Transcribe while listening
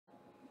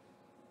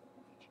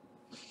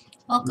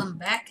Welcome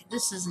back.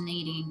 This is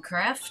Nadine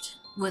Craft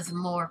with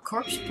more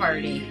Corpse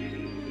Party.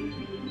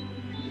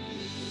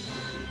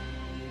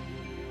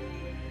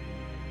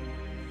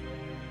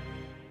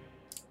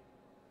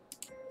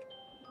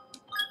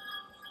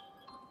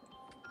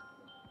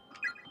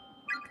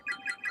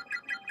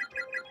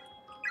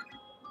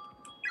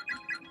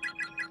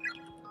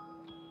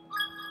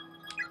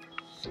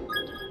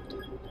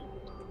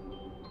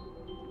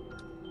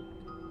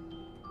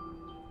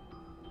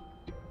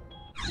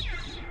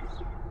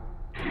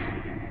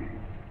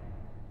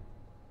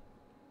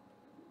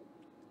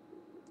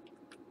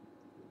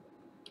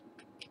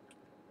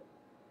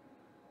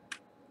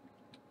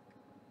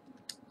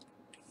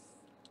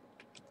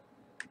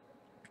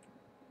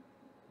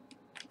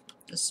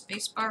 The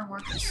spacebar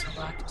work to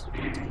select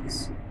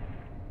buttons.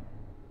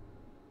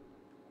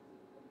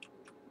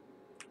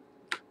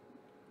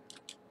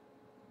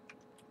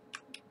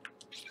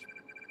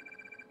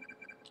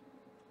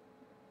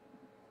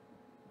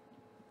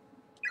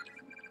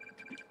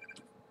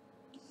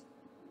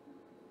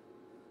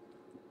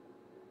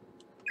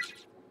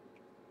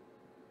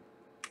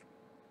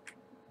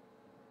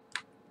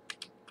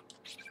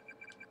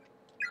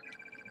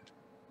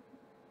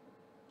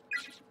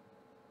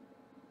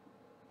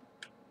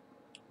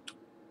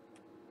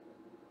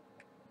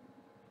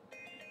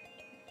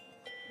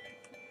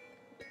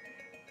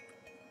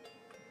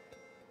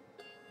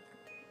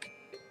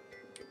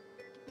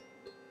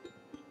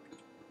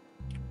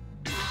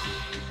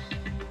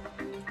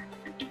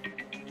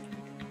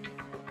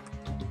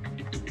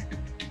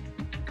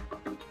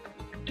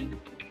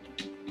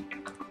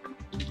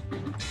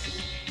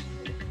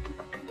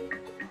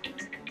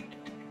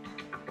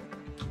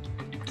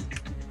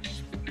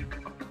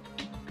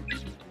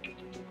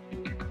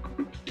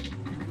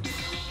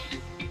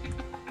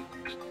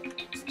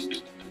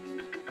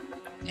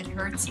 It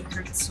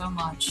hurts so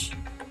much.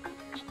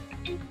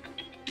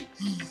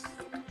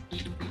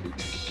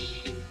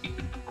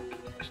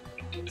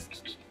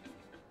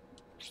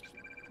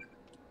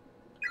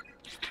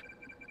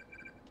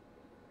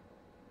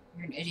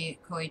 You're an idiot,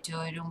 Koito.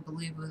 I don't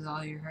believe with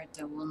all your heart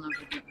that we'll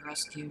never get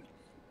rescued.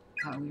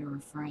 Thought we were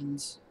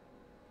friends.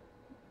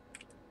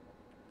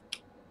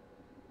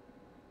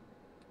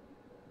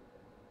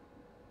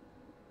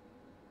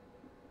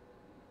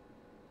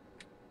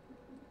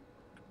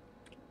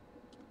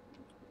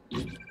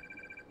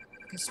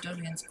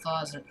 Custodian's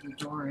closet. The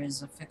door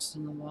is affixed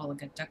in the wall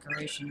like a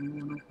decoration and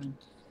won't open.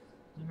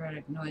 The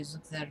erratic noise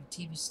looks like a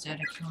TV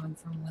static coming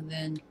from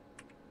within.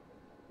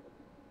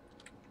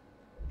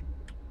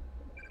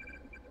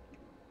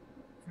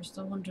 First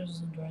the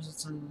windows and doors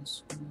outside of the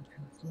school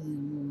completely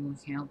move.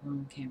 We can't help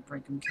them, can't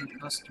break them, can't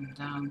bust them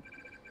down.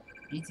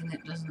 Anything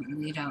that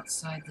doesn't lead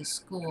outside the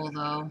school,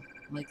 though,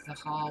 like the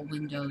hall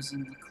windows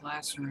and the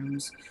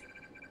classrooms,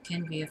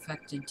 can be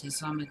affected to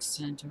some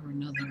extent or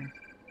another.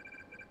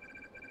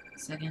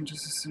 Second,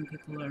 just as some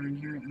people are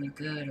inherently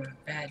good or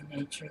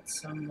bad-natured,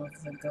 some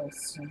of the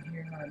ghosts in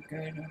here are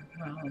good,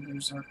 while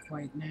others are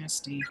quite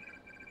nasty.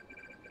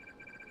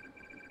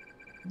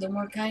 The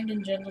more kind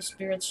and gentle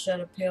spirits shed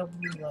a pale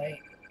blue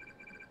light,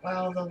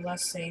 while the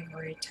less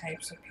savory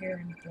types appear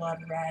in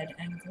blood red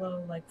and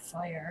glow like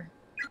fire.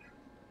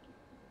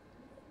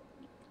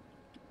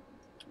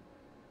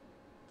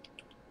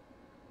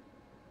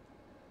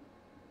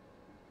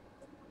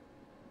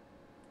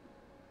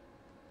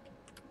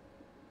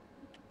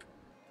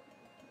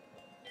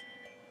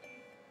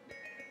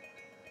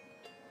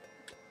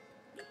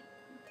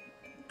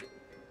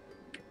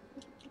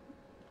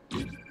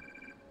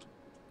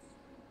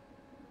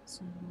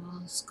 So,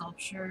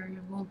 sculpture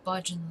won't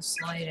budge in the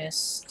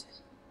slightest.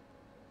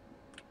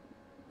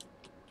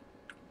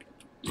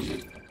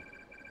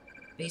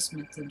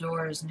 Basement, the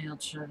door is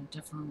nailed shut. It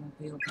definitely won't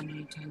be open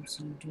anytime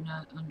soon. Do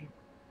not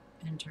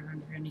enter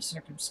under any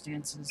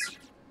circumstances.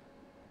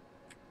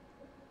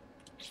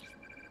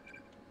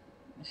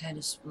 The head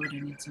is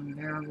splitting. It's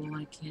unbearable.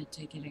 I can't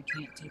take it. I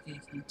can't take it.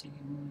 I can't take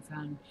it. When we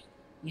found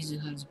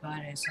Yuzuha's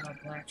body, I saw a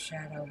black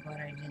shadow, but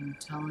I didn't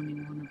tell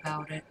anyone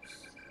about it.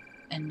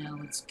 And now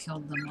it's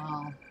killed them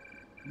all.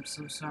 I'm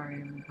so sorry,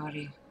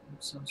 everybody. I'm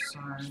so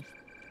sorry.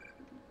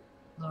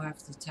 Below half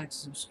the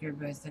text is obscured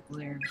by a thick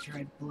layer of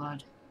dried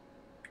blood.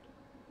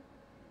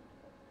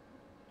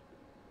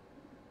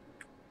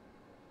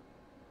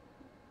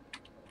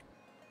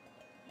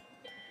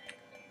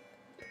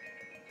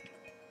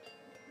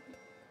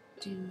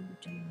 Do,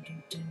 do, do,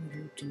 do,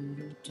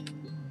 do, do, do.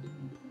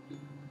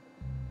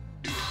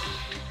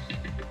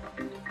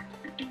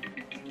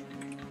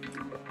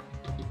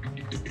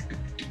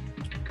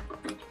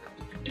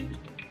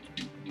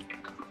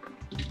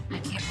 I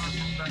can't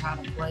remember how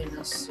to play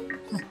this.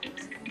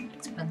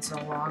 It's been so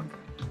long.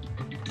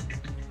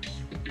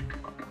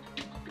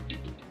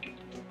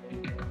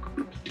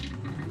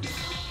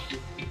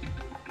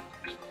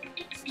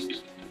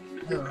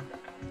 Ugh.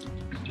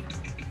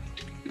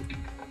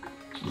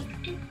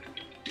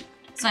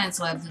 Science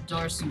lab, the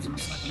door seems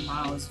almost like a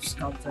model is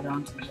sculpted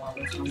onto the wall.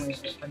 There's no way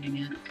of opening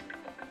it.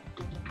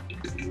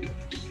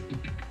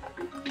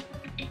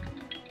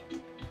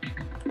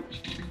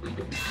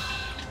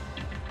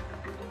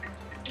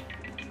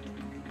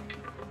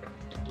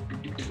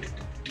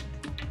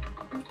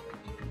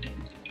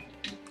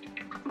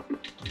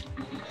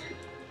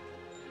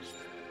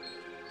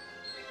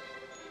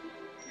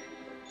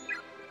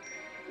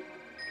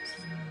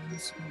 High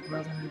School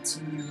Brotherhood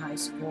Senior High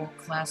School,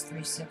 Class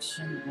 3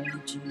 Section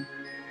AG.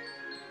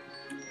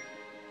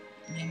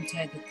 Name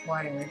tag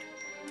acquired.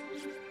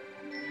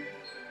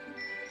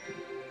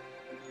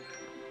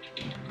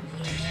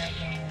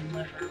 Yeah,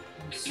 never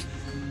posted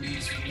on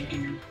this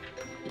one.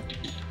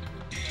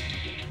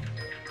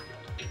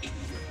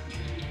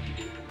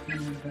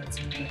 That's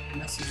a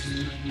message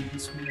in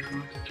this one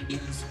about the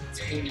US.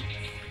 It's good.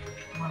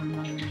 One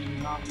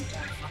another wrong with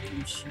that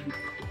fucking shit.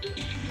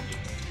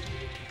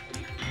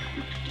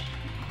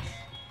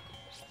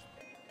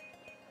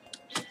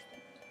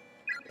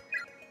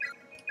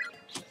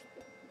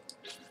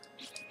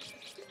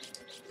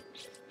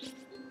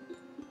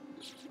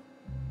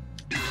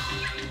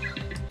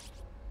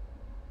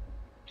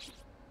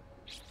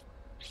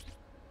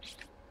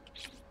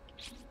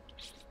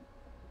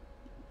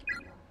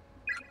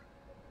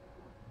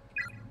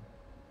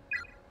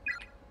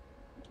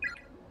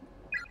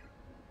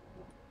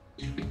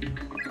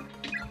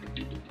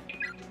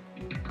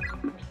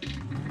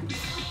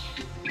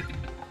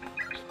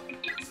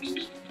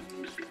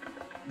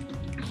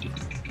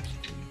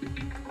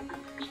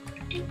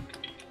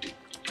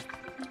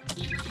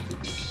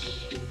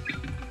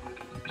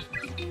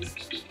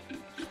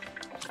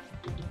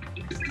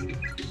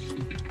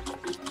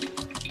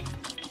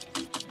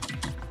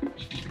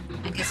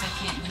 I guess I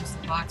can't use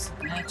the box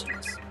of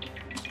matches.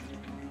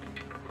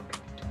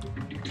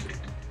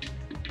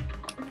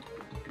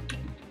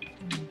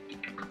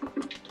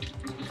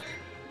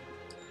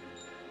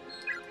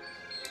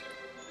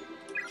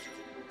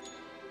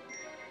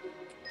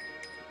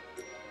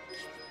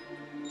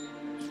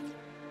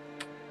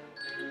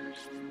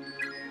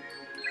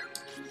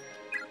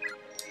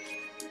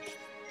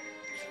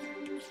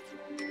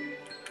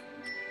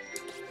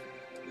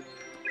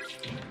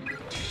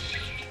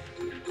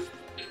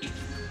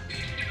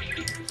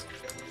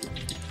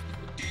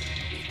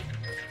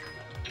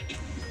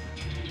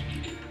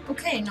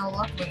 Okay, no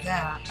luck with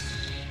that.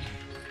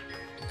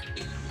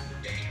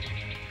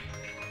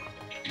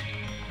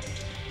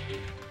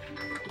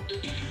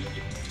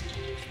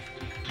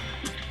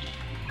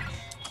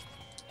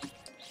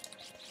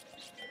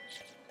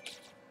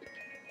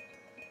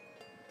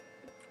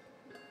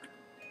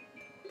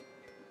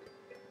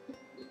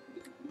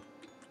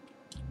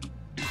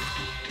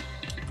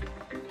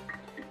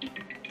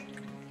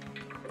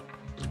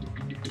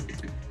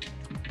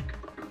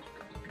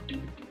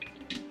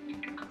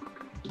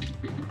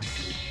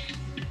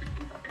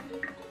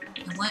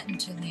 I went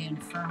into the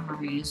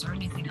infirmary. Is there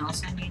anything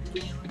else I need to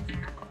do in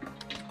there?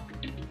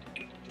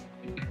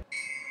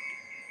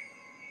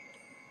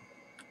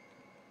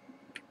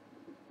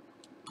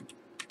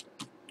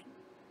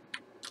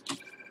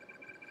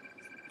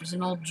 There's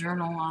an old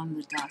journal on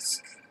the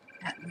desk.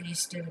 At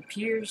least it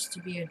appears to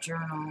be a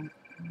journal.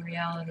 In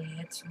reality,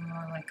 it's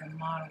more like a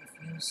model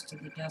fused to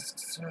the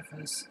desk's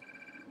surface.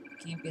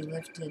 It can't be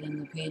lifted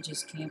and the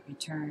pages can't be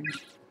turned.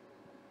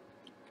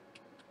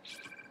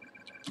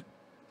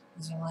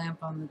 There's a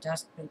lamp on the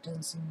desk, but it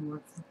doesn't seem to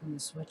work. Flipping the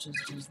switches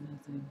does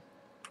nothing.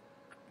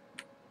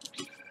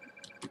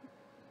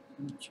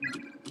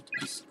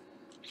 Desk.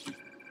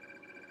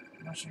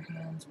 Wash your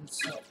hands with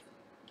soap.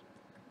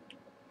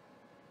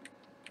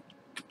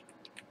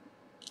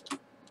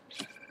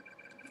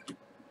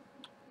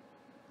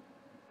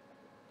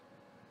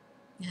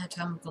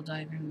 Anatomical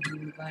diagram of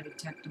human body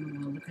tectum.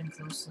 While looking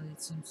closely,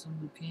 it seems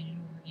someone painted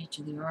over each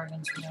of the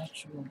organs with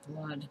actual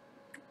blood.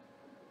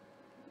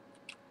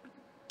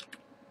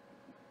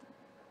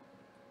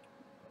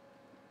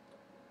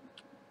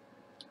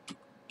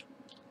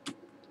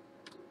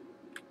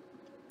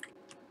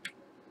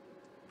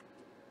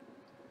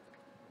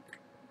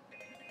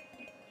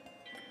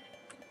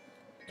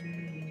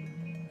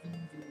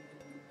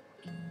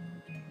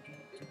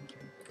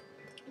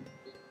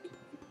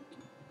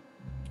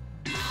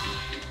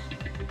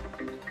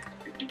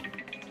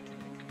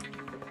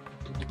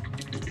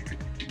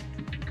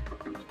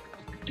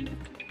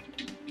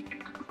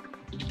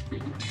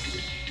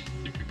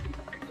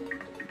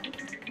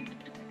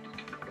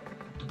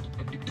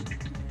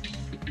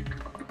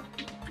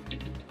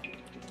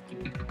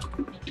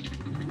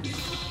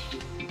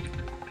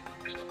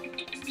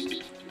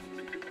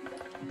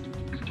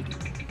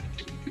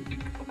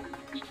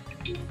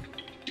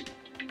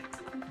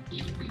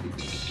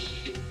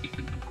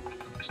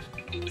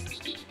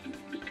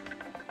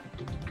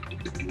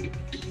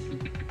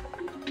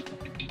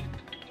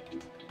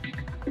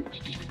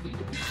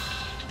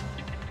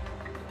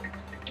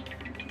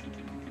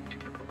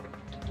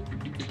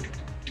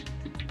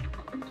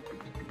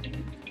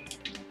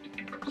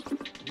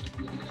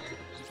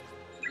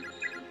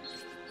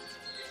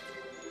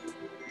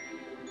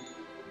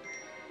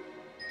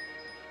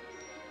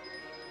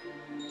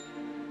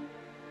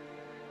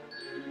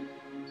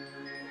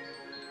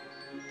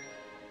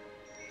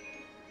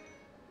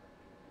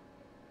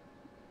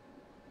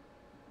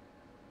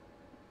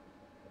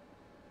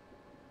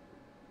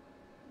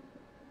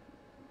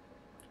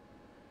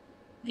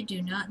 I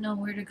do not know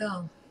where to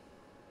go.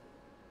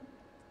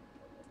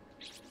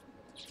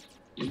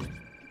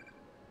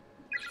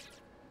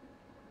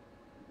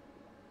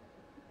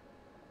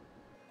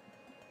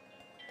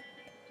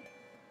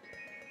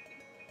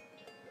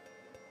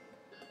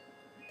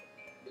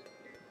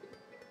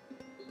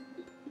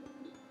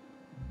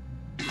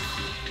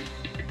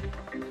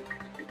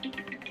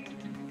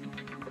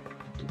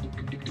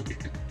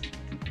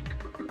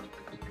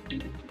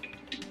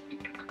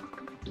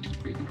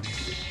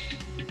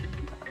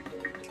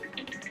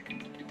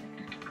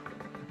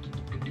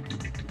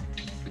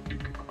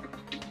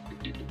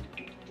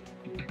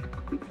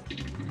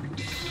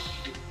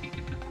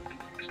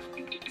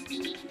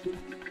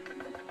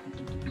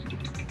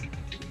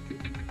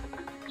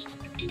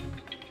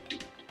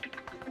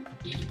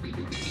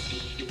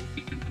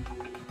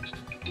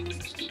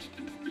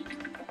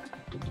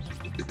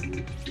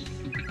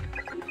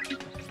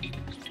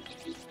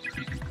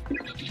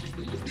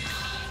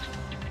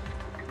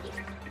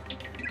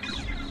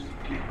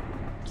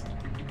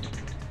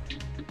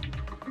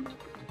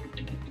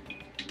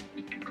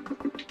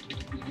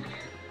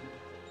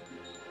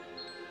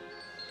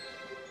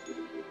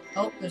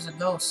 Oh, there's a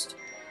ghost.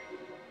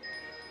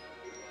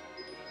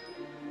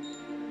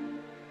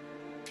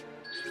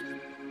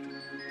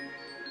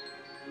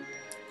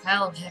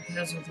 Pile of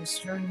haphazardly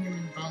strewn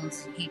human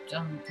bones heaped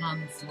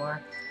upon the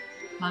floor.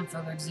 Upon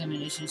further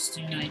examination,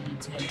 student ID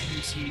tag can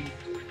be seen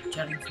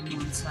jutting from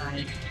one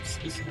side.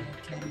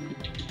 Academy.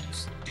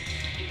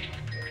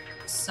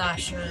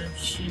 Sasha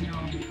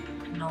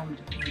Shino no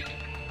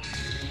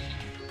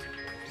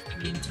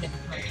name tag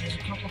part. There's a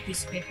purple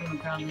piece of paper on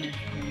the ground there.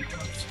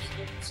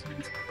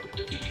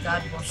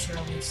 God will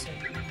surely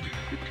save you.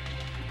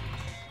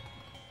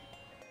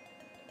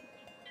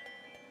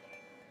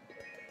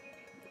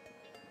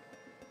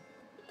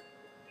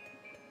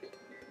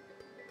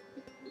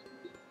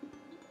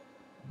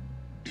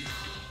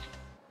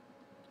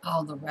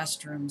 Oh, the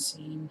restroom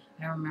scene.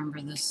 I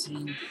remember this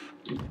scene.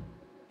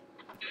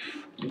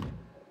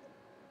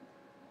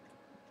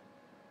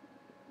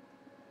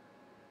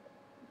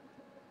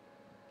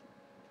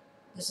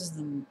 This is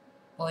the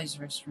boys'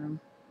 restroom.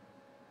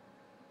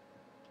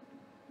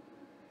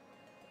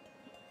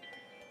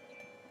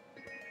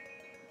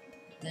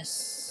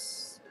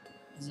 This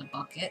is a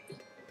bucket.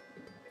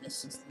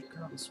 This is the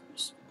girls'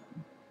 restroom.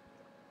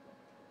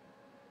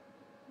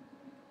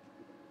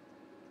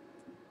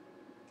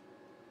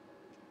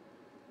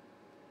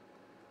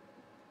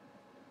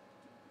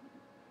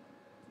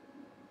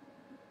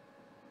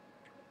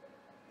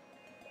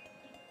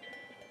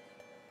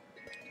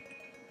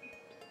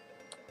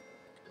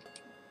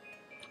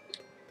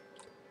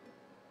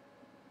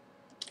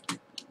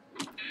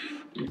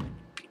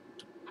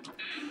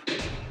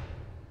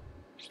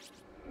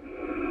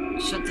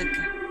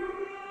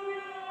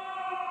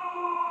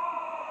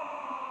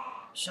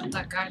 Shut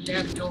that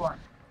goddamn door.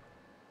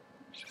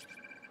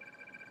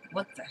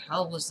 What the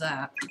hell was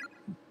that?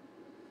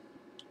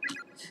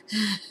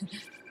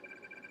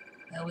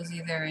 That was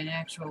either an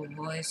actual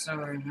voice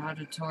or an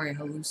auditory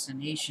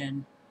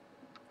hallucination.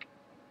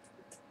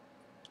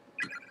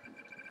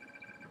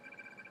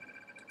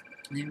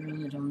 I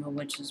really don't know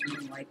which is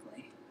more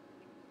likely.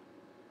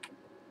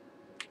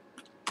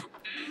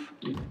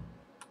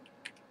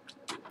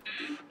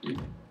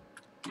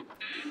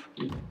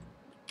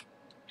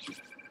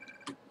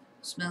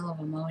 Smell of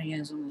ammonia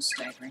is almost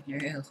staggering here.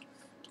 Ew.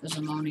 There's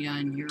ammonia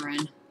in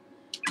urine.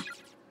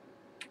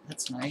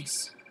 That's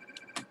nice.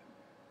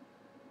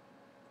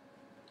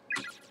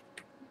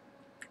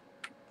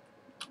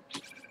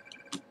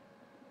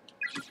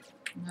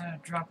 Not a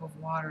drop of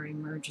water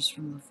emerges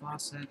from the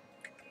faucet.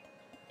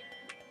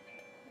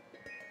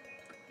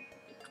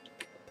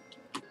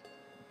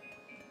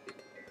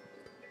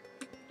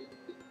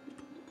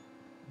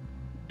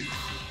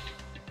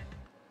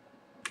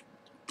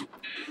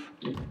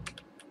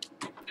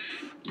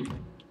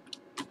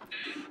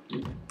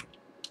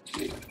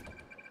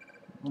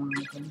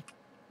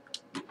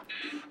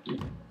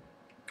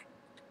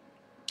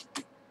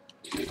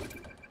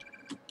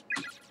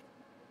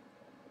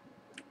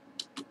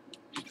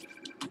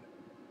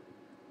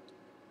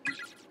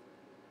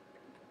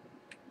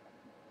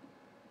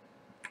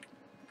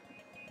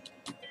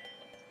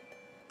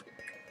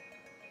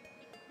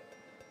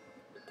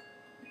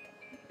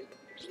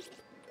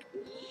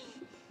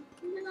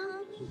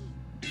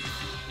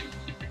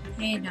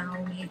 Hey,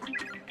 Naomi.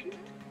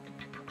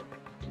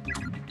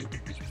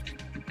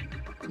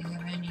 Do you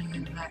have any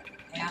of that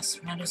ass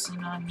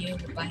medicine on you?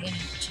 By any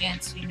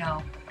chance, you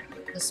know,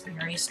 the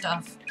smeary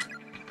stuff?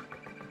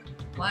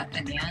 What,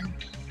 again?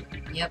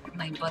 Yep,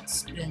 my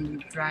butt's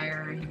been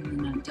drier in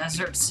the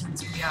desert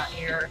since we got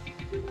here.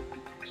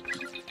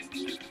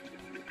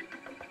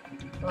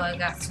 Well, I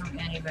got some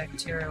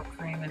antibacterial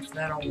cream if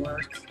that'll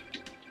work.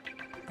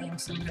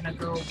 Thanks, I'm gonna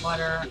go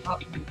butter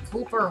up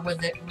Pooor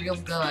with it real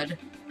good.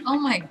 Oh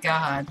my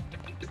god.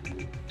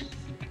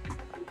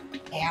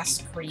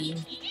 Ass cream.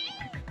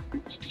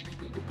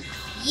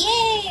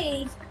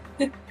 Yay!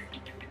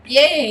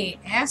 Yay!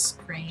 Ass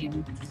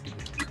cream.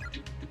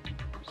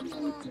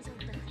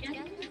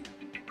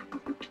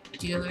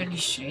 Do you have any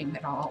shame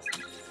at all?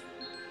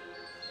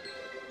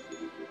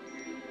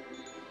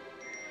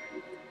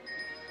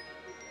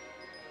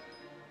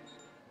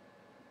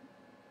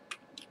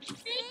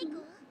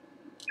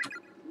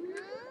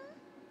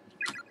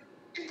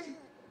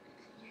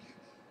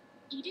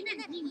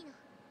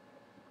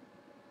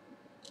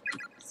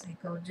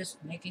 Seiko,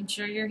 just making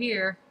sure you're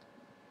here.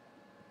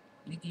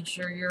 Making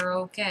sure you're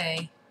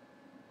okay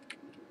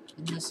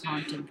in this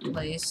haunted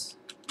place.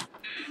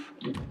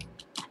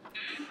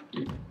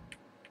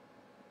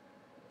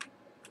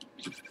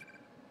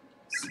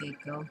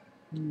 Seiko.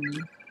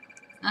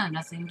 Ah,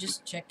 nothing.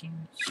 Just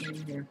checking. Sure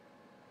you're here.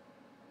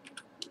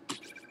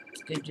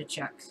 It's good to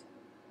check.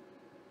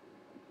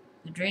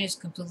 The drain is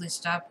completely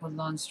stopped with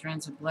long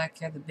strands of black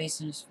hair. The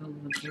basin is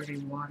filled with dirty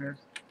water.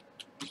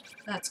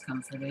 That's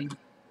comforting.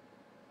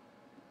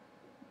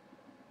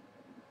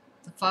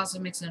 The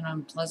faucet makes an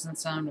unpleasant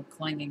sound of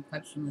clanging.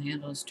 Pipes from the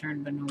handle is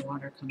turned, but no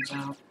water comes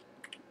out.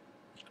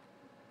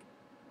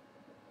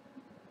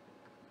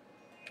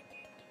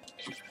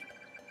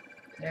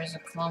 There's a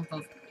clump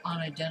of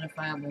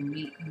unidentifiable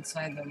meat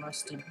inside the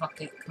rusted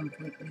bucket,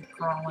 completely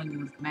crawling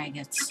with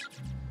maggots.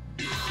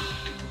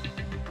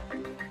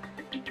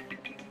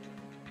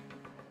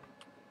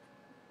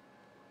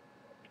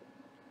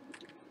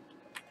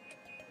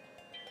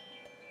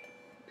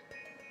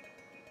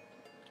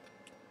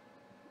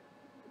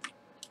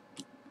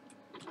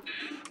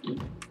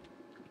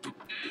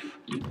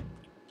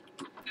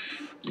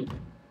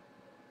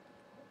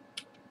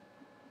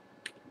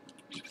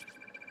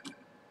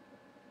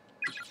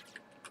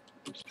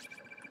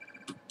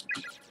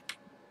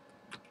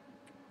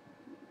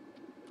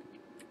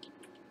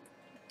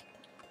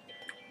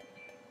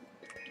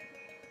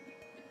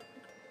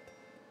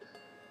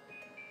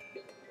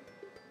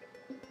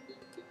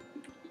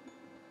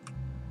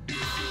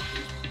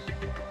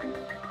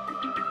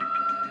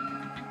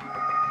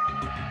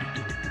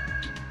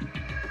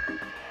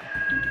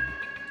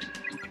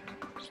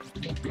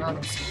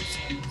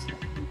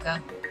 Okay.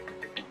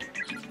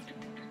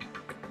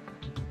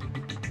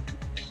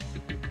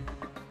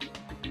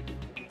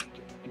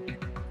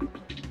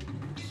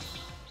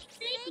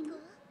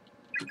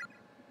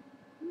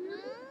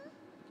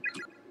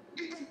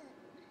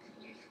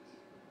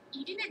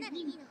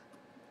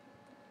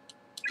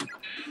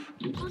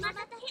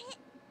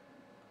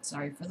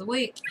 Sorry for the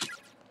wait.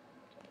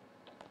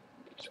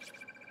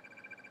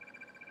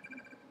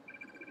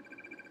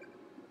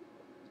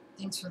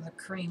 Thanks for the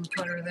cream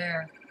putter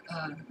there.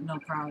 No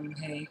problem.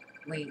 Hey,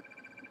 wait.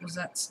 Was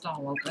that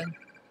stall open?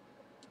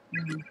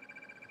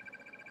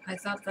 I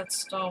thought that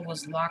stall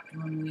was locked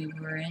when we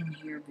were in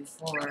here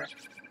before.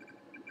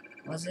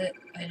 Was it?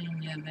 I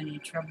didn't have any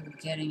trouble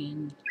getting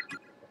in.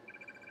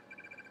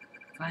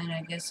 Fine,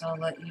 I guess I'll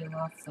let you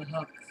off the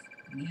hook.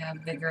 We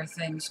have bigger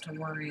things to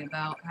worry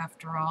about,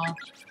 after all.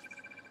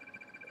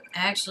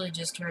 I actually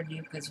just heard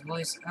Yuka's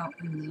voice out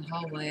in the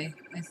hallway.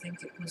 I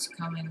think it was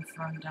coming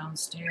from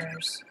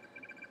downstairs.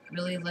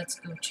 Really, let's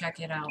go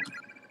check it out.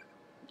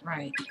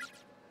 Right.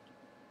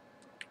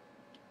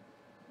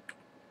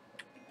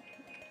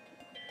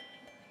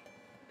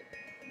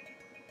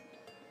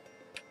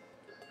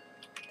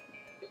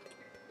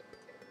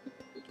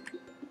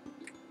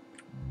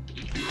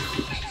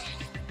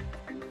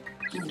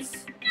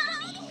 Oof.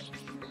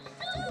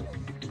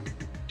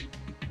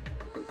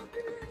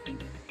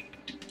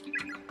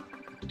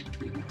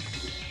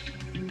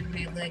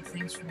 Hey, Leg,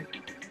 thanks for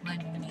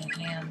lending me a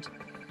hand.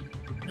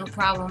 No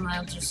problem,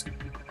 I'm just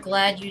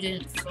glad you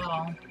didn't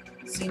fall.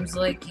 Seems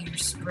like you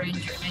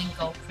sprained your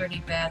ankle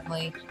pretty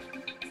badly.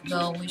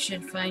 Though we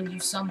should find you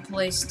some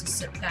place to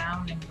sit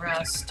down and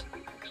rest.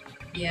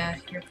 Yeah,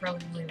 you're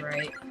probably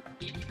right.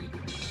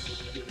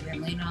 Here,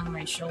 lean on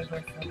my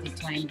shoulder for the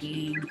time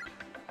being.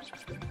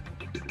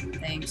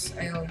 Thanks,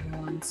 I owe you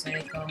one,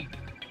 Seiko.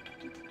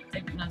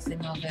 Think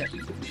nothing of it.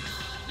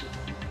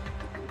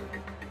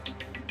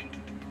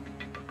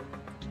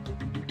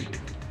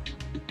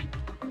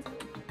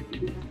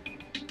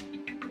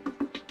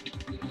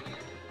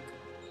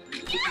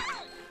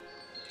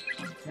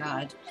 Oh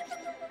god.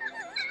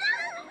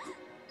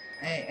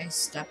 I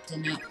stepped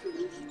in it.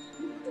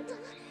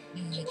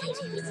 Yeah,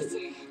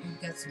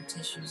 you've got some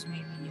tissues,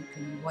 maybe you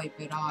can wipe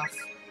it off.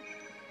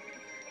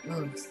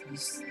 Ooh,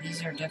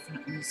 these are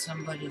definitely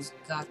somebody's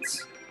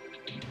guts.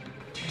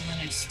 And when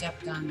I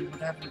stepped on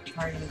whatever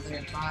part of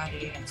their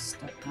body I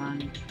stepped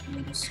on, it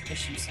made a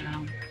squishy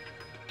sound.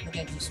 Like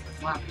I just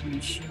flopped my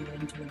shoe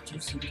into a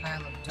juicy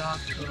pile of dog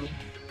poo.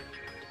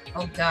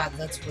 Oh god,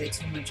 that's way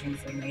too much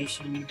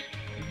information.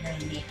 You're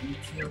gonna make me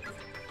puke.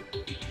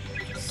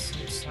 I'm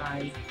so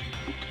sorry.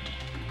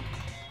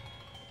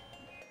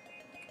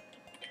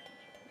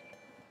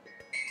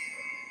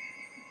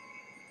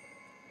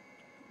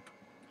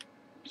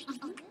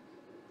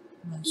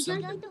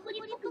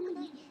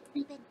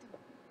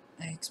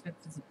 I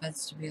expected the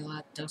beds to be a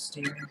lot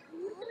dustier.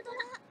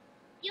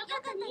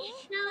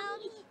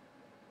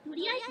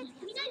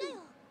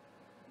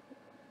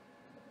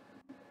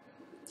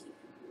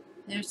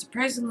 They're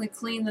surprisingly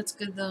clean, that's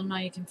good though. Now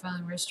you can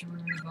finally rest your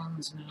weary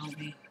bones,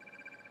 Melody.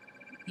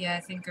 Yeah, I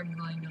think I'm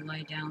going to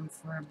lie down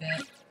for a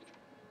bit.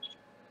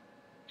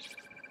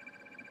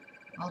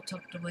 All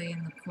tucked away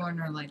in the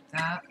corner like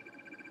that.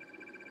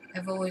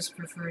 I've always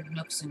preferred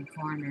nooks and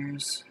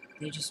corners.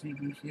 They just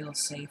make me feel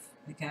safe,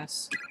 I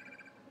guess.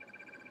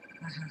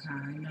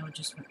 Hahaha, I know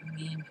just what you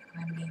mean.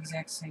 I'm the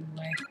exact same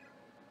way.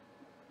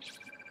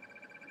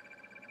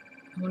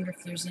 I wonder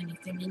if there's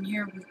anything in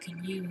here we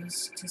could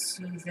use to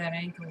soothe that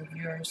ankle of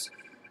yours.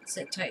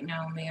 Sit tight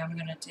now, Naomi. I'm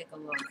gonna take a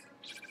look.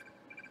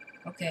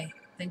 Okay,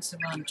 thanks a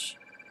bunch.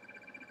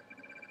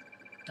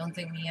 Don't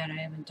thank me yet,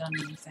 I haven't done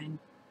anything.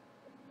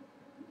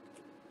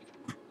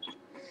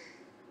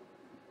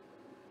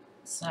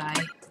 Sigh.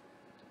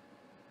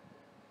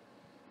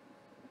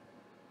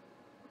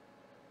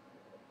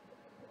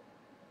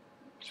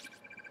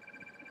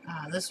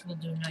 Ah, this will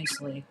do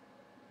nicely.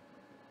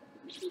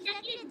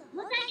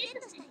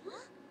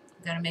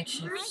 Got a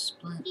makeshift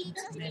splint and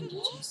some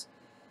bandages.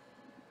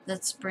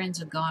 That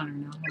sprain's a goner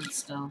now, hold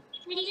still.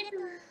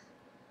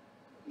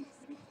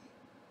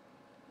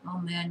 Oh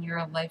man, you're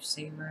a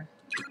lifesaver.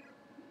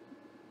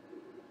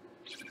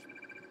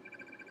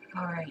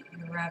 Alright,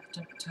 you're wrapped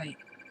up tight.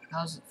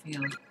 How's it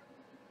feel?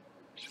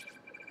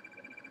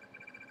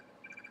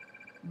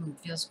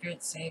 Feels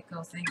great,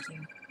 Seiko. Thank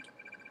you.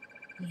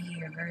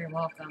 You're very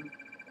welcome.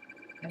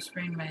 I've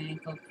sprained my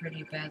ankle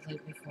pretty badly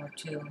before,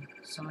 too,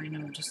 so I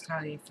know just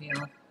how you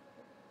feel.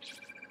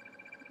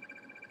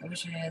 I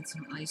wish I had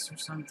some ice or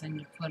something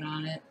to put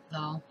on it,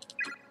 though.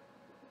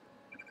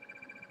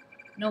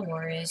 No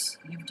worries.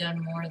 You've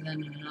done more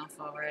than enough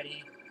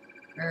already.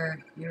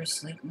 You're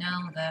asleep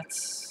now?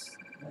 That's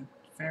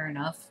fair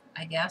enough,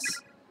 I guess.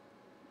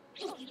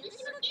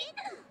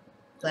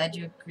 Glad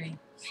you agree.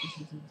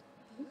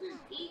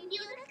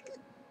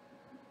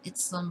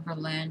 It's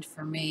Slumberland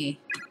for me.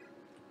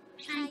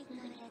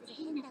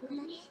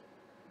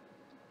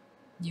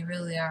 You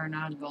really are an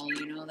oddball,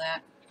 you know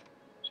that?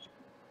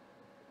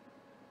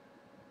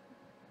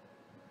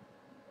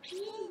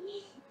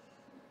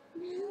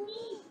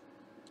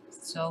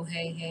 So,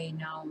 hey,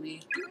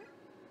 Naomi.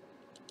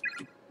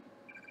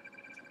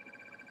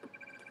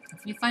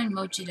 If you find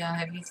Mochida,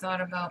 have you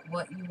thought about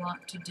what you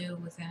want to do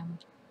with him?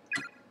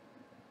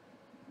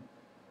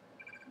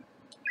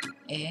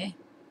 Eh?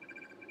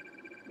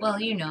 Well,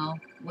 you know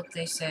what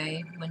they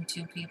say when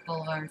two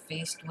people are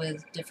faced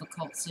with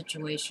difficult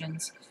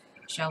situations.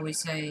 Shall we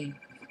say,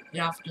 it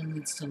often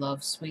leads to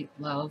love, sweet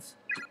love.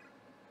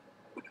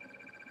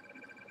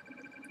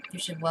 You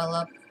should well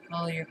up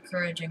all your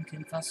courage and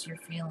confess your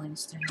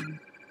feelings to him.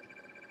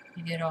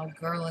 You get all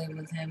girly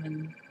with him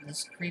in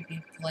this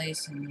creepy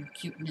place, and your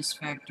cuteness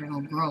factor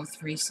will grow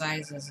 3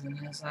 sizes in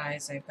his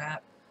eyes, I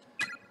bet.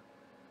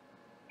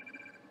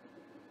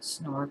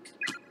 Snork.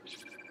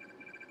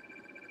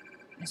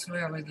 I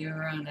swear, with you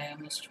around, I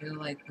almost feel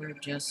like we're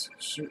just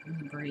shooting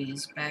the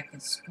breeze back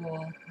at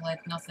school,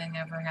 like nothing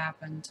ever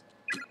happened.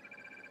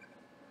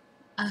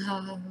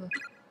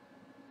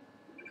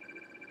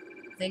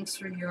 Thanks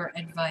for your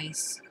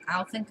advice.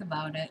 I'll think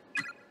about it.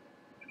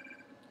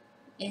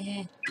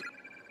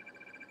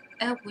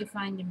 I hope we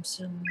find him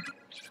soon.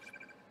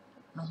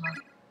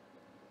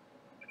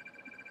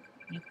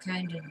 You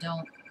kinda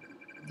don't,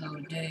 though,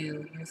 do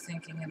you? You're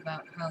thinking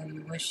about how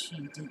you wish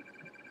he didn't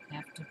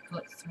have to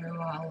put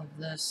through all of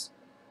this.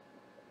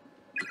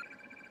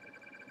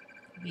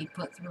 You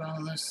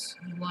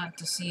want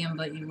to see him,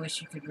 but you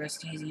wish you could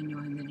rest easy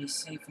knowing that he's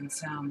safe and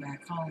sound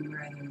back home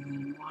rather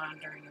than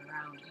wandering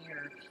around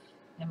here.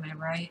 Am I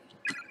right?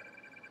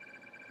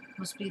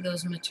 Must be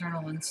those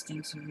maternal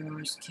instincts of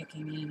yours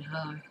kicking in,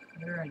 huh?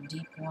 You're a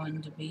deep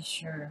one, to be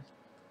sure.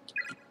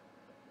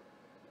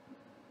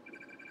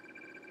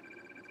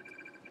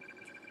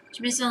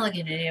 She may sound like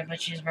an idiot,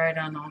 but she's right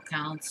on all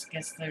counts.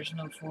 Guess there's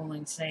no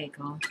fooling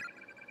Seiko.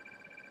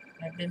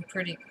 I've been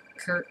pretty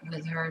curt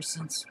with her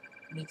since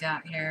we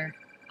got here.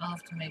 I'll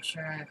have to make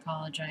sure I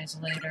apologize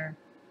later.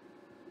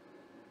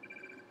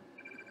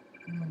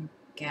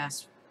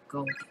 Gasp.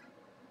 Gulp.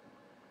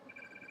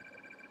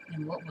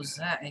 And what was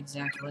that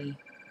exactly?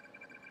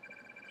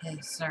 Hey,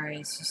 sorry,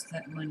 it's just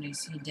that when I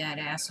see that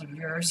ass of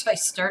yours, I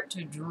start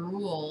to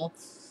drool.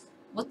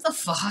 What the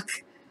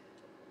fuck?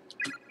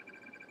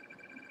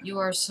 You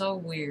are so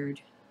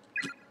weird.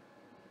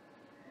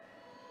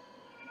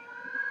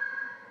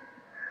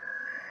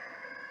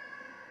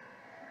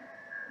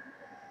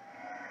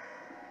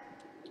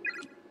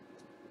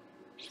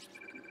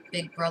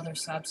 Big brother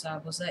sob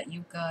sob. Was that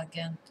Yuka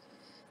again?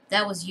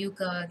 That was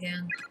Yuka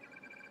again.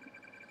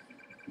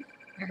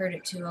 I heard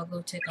it too. I'll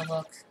go take a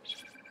look.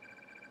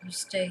 You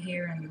stay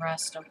here and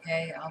rest,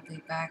 okay? I'll be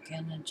back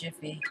in a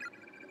jiffy.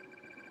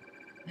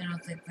 I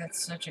don't think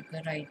that's such a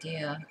good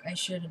idea. I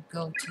should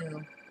go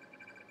too.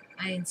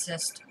 I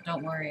insist.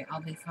 Don't worry,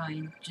 I'll be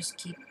fine. Just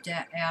keep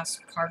that ass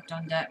parked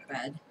on that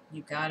bed.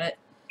 You got it?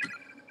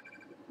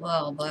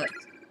 Well, but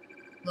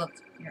look,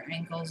 your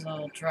ankle's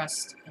all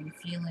dressed and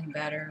feeling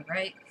better,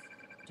 right?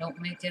 Don't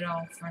make it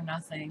all for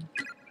nothing.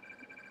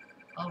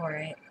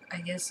 Alright,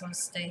 I guess I'll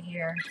stay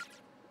here.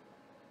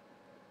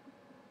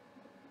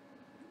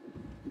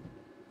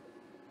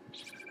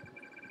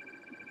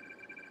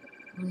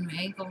 My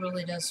ankle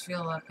really does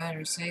feel a lot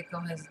better.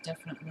 Seiko has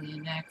definitely a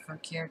knack for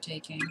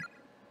caretaking.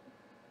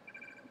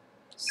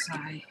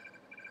 Sigh.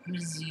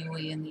 Ms.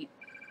 Yui and the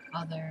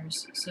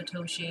others.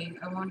 Satoshi,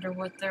 I wonder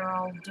what they're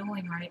all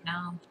doing right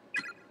now.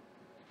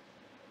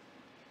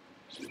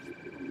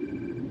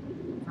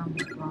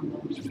 Grumble,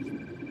 grumble.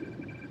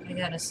 I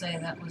gotta say,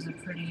 that was a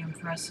pretty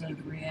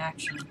impressive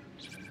reaction.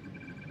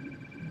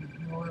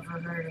 Who ever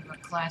heard of a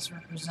class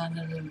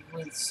representative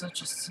with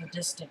such a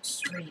sadistic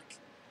streak?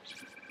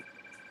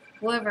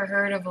 Who ever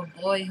heard of a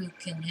boy who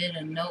can hit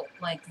a note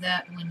like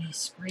that when he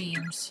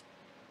screams?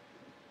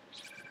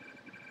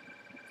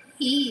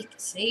 He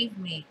saved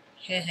me.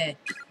 Hehe.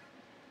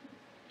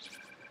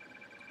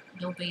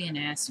 Don't be an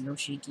ass,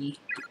 Yoshiki.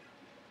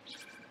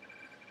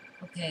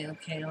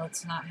 Okay,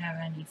 let's not have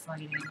any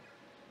fighting.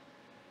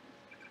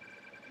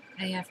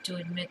 I have to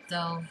admit,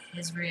 though,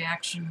 his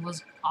reaction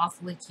was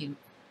awfully cute.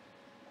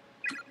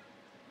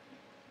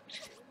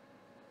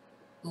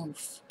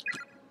 Oof.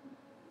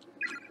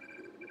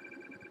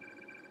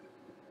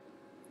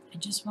 I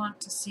just want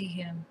to see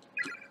him.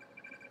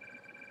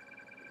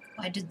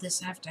 Why did this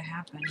have to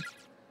happen?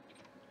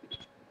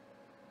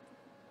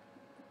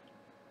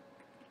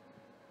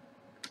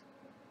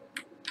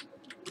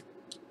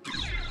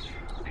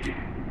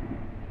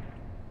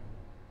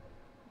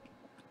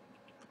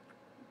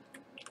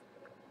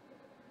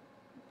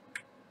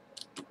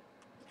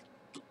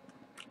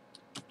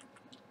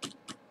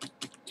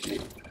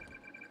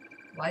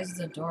 Why is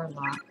the door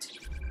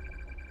locked?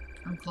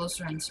 On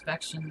closer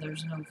inspection,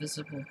 there's no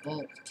visible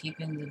bolt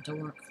keeping the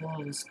door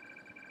closed,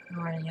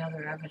 nor any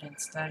other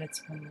evidence that it's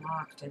been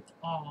locked at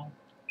all.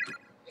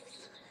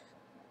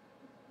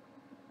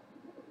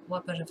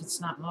 What, but if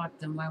it's not locked,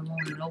 then why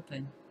won't it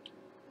open?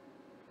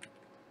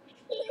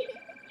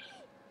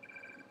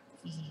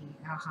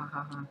 Ha ha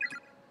ha ha.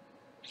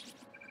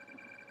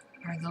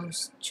 Are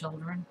those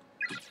children?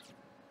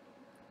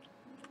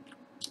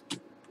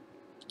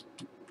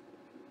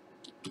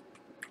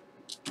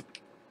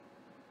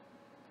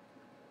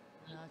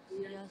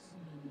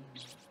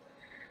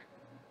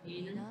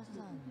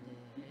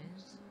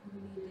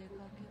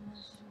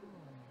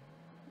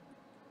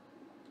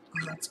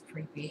 Oh, that's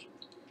creepy.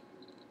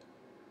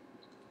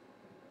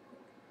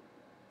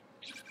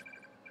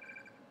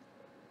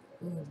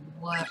 Ooh,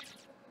 what?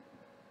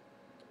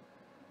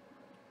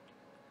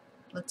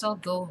 Let's all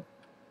go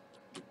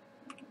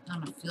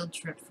on a field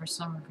trip for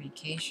summer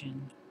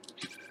vacation.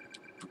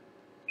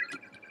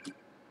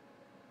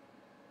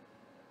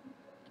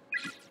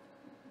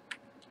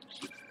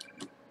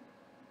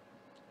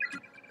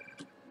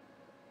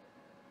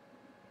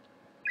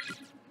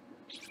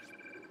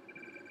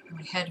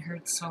 My head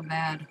hurts so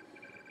bad.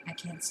 I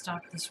can't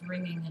stop this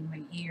ringing in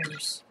my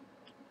ears.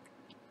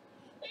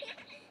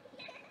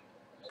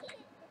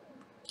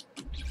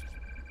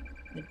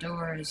 The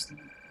door is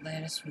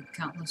latticed with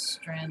countless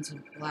strands of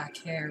black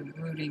hair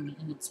rooting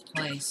in its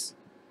place.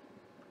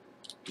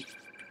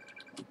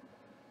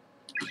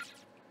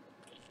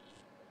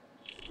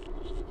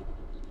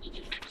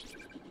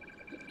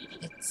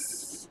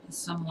 Is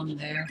someone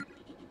there?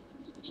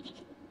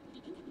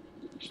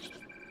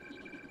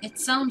 It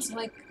sounds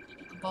like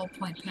a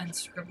ballpoint pen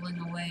scribbling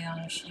away on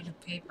a sheet of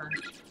paper.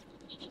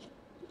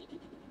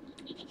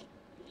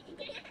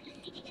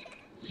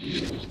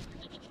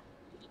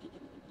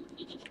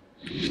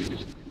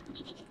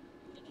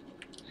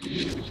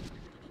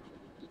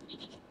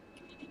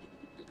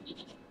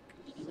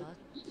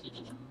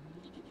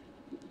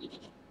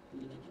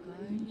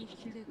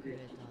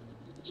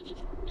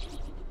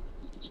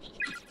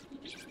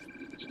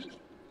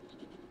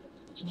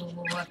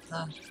 What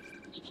the?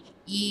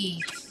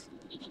 Eek.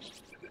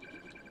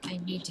 I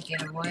need to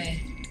get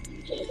away.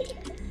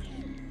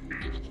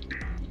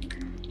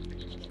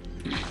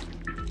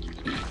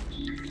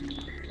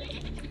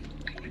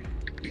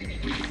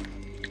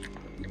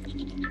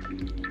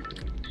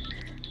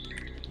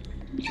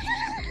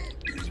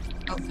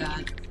 Oh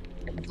god.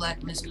 The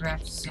black mist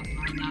wraps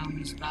somehow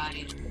Naomi's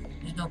body.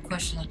 There's no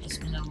question that this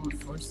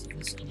malevolent force of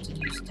this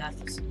continuous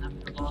death is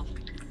inevitable.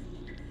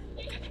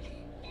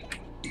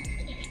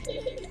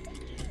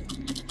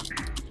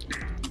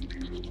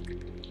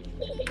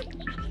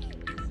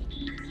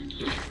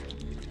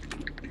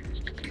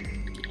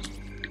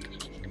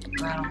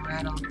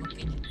 Rattle,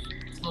 looking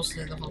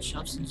closely, the whole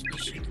shelf seems to be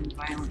shaking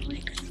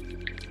violently.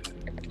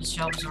 The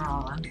shelves are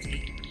all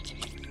empty.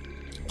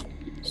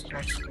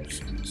 Scratch.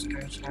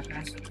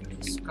 As the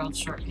scrawled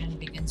shorthand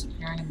begins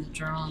appearing in the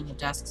journal on the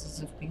desks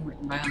as if being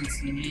written by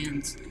unseen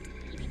hands.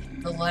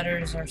 The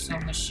letters are so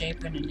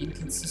misshapen and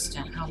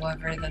inconsistent,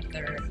 however, that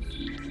they're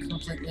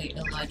completely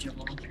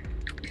illegible.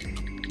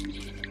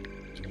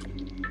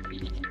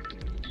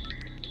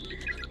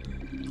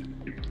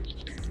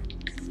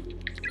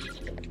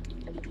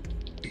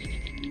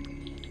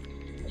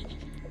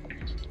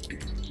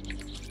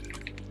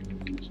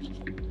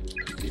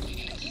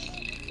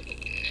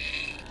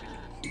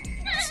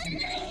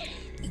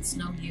 It's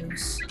no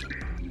use.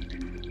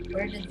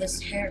 Where did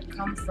this hair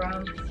come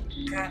from?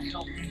 God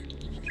help me.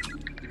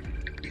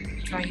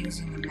 Try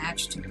using a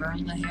match to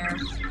burn the hair.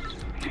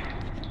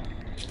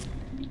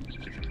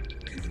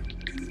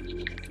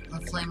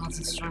 The flame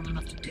wasn't strong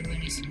enough to do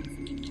any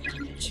significant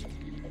damage.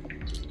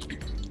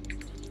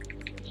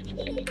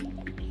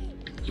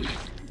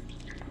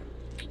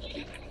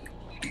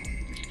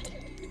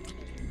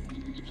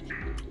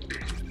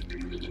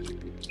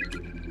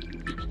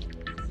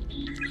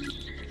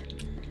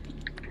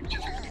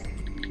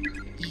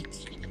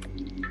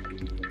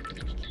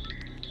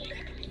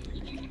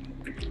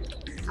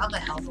 How the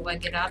hell do I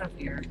get out of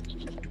here?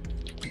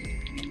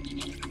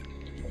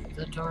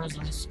 The door is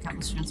like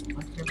countless strands of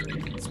black river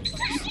in its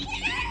place.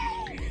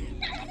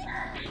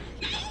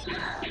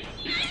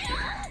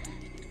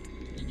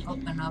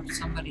 Open up,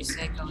 somebody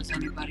seiko. Is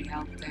anybody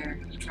out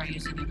there? Try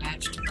using a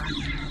match to burn the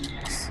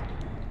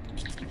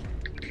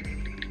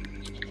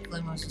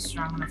flame wasn't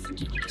strong enough to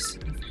do any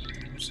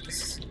significant damage. This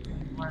isn't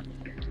going to work.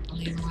 I'll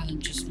need more than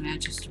just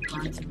matches to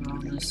burn through all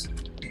this.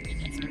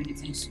 Is there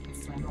anything super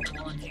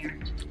flammable in here?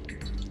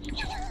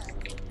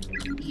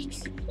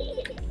 Eek.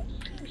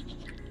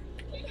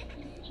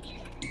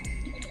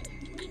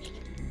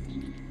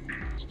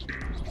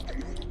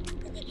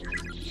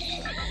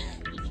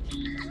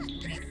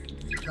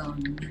 go,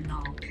 and then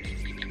I'll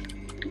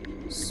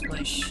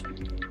swish.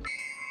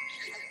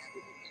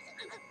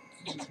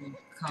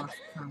 Cough,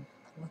 cough.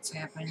 What's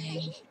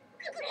happening?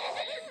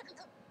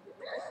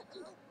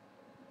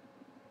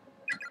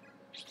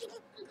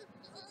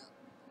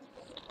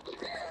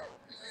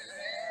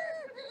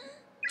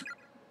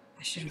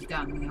 I should have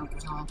gotten the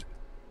alcohol.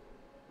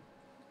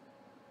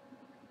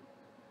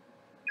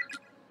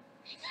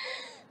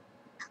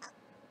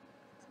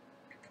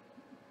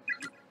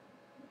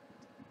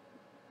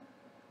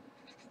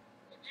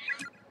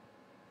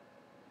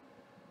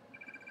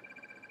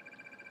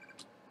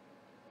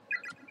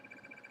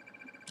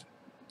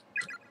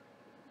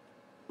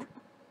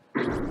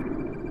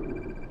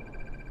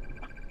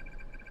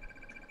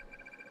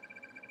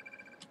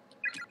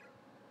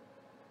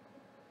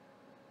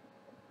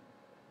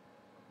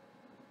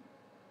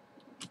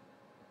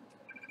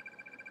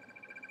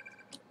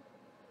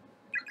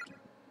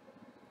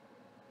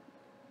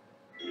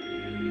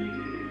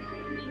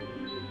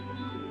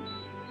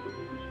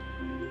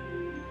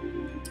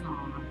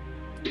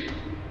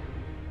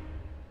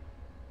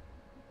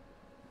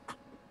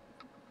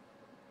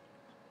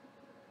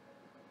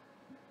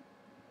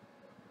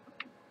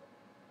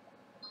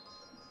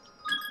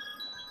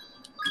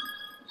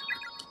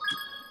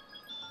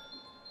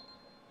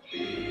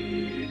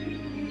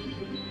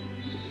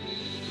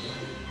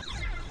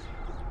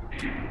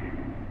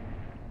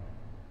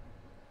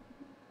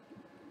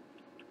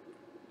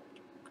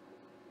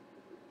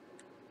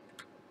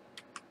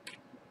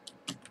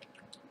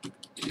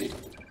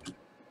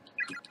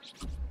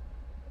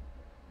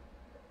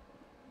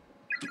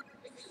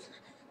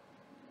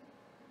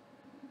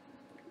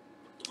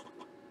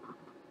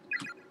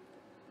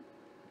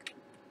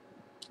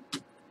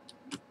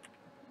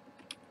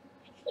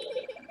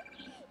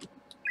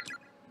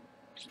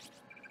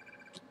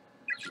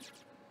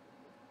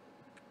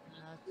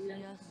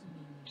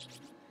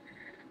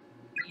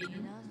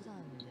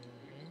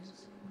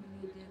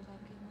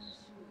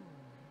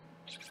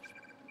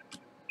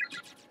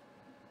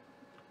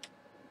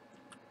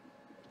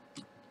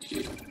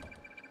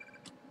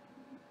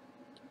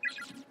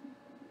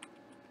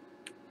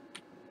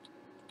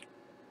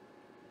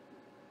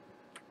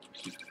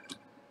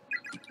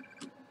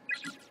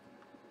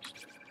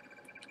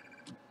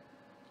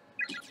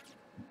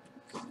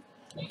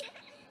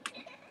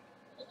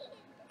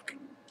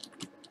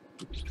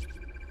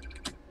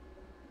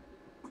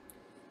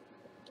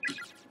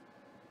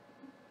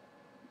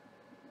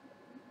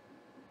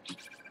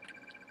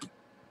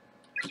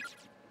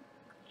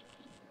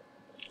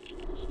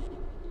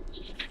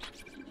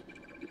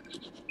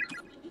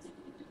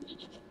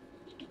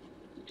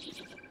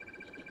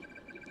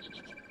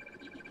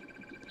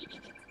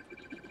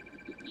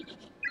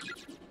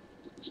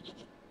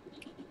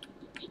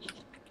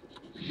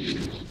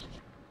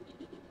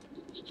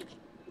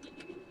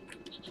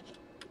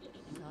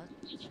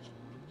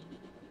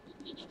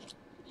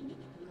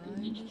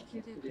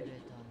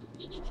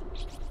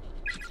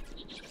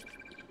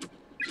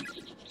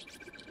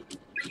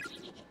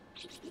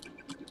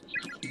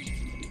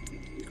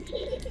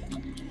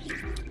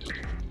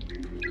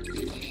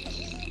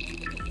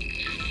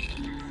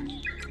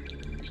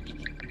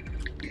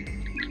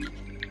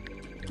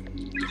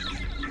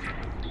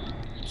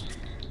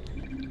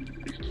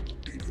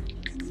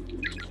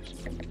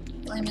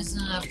 Flame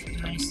isn't enough to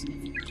do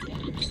anything.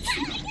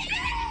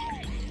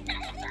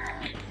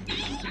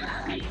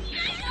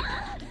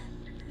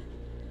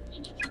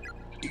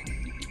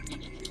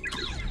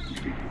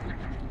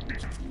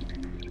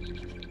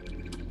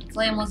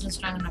 Flame wasn't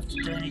strong enough to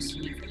do any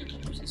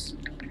significant damage.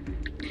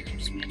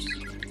 Just makes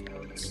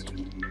throws.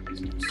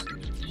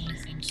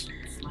 Anything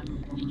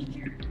flammable in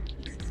here.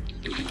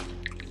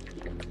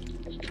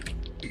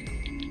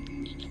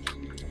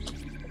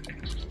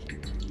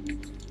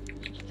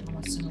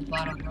 What's in the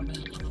bottle? Rubbing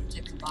alcohol.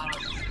 Take the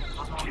bottle.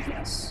 Alcohol.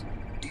 Yes.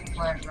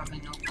 Required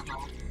rubbing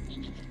alcohol.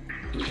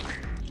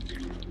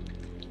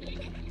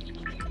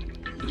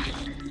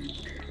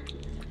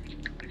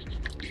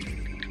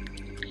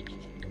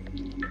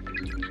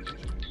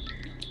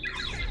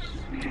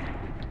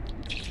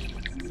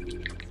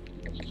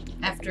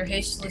 After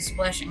hastily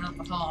splashing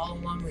alcohol all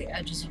along the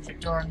edges of the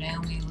door,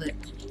 Naomi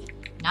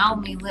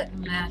lit a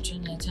match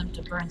in an attempt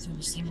to burn through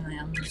the seemingly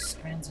endless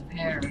strands of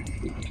hair.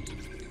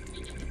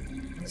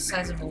 The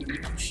size of a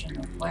ocean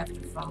of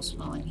wafted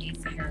foul-smelling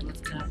heat, the hair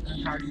lifted up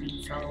and hardened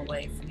and fell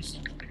away,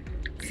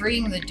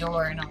 freeing the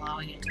door and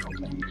allowing it to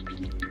open.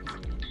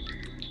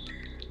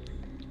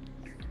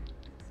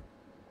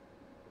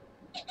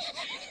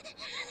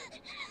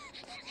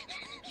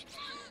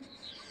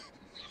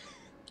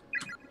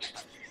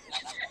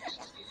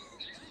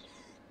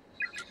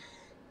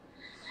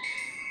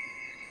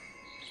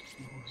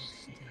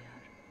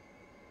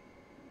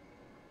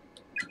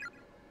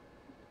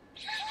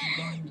 I'm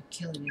going to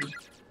kill you.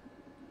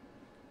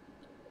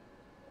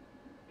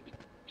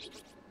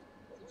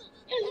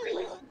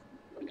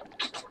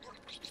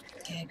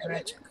 Gag,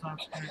 retch, cough,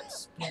 back,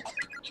 spit.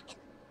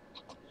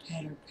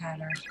 Patter,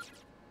 patter.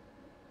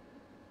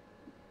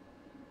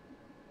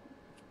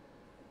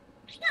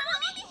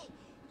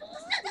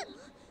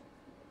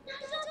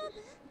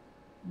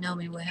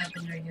 Naomi, what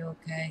happened? Are you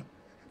okay?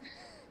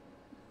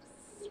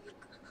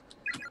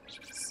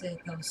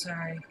 Seiko,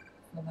 sorry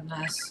for the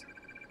mess.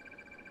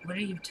 What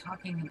are you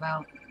talking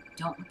about?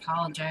 Don't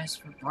apologize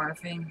for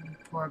barfing, you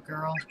poor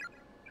girl.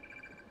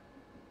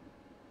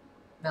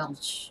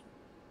 Belch.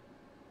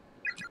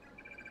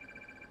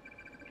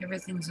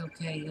 Everything's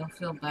okay. You'll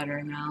feel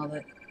better now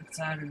that it's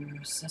out of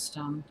your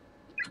system.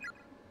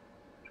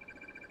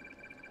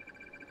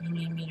 You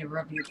need me to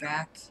rub your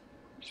back?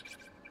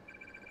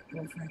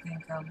 Oof, I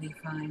think I'll be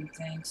fine.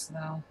 Thanks,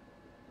 though.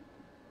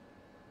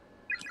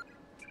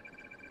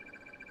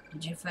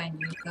 Did you find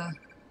Yuka?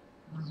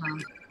 Uh-huh.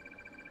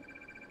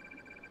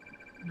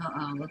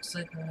 Uh-uh. Looks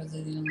like we're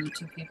the only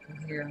two people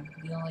here.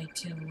 The only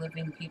two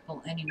living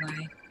people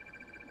anyway.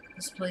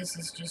 This place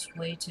is just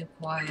way too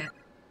quiet.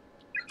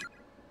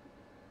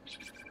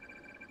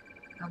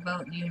 How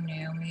about you,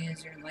 Naomi?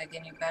 Is your leg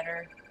any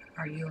better?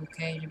 Are you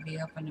okay to be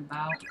up and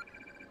about?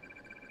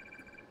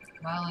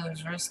 While I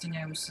was resting,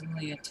 I was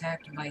suddenly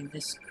attacked by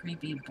this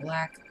creepy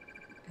black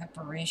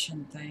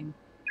apparition thing.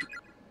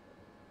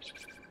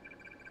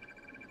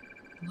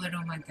 What?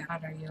 Oh my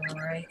god, are you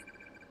alright?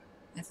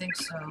 I think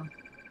so.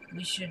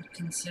 We should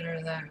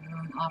consider that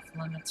room off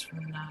limits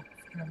from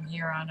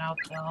here on out,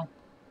 though.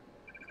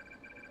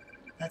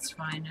 That's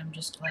fine, I'm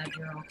just glad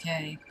you're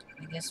okay.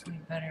 I guess we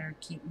better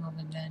keep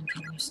moving then.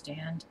 Can you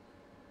stand?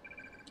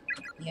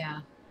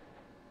 Yeah.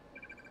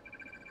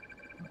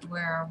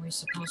 Where are we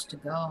supposed to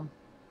go?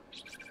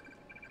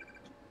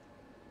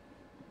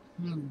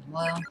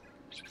 Well,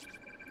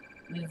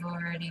 we've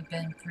already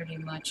been pretty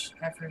much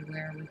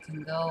everywhere we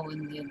can go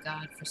in the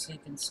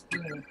godforsaken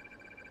school.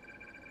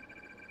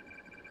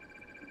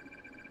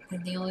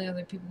 And the only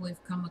other people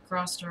we've come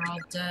across are all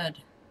dead.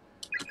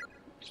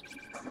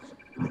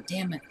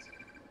 Damn it.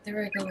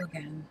 There I go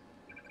again.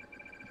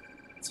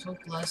 It's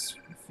hopeless.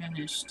 We're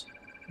finished.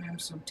 I'm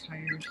so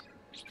tired.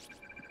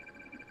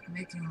 I'm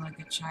acting like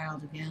a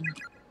child again.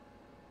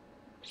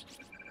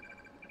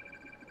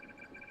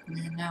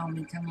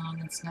 Naomi, come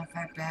on, it's not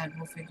that bad.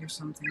 We'll figure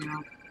something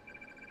out.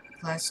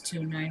 Class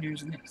 2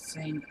 Niners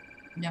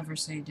never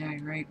say die,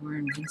 right? We're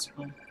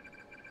invincible.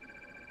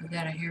 We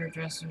got a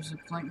hairdresser's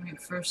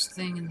appointment first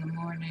thing in the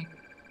morning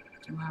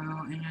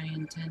tomorrow, and I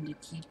intend to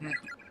keep it.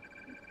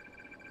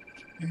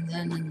 And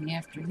then in the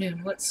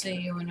afternoon, what say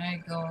you and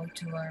I go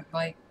to our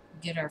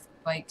get our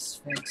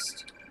bikes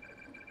fixed?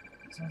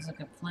 Sounds like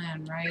a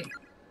plan, right?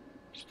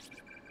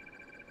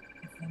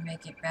 If we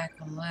make it back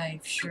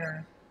alive,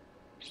 sure.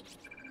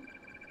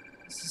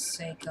 This is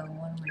Seiko.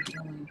 What am I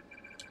doing?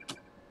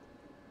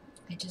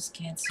 I just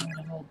can't seem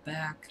to hold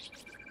back.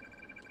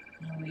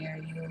 Naomi, are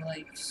you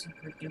like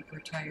super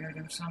duper tired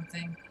or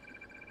something?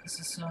 This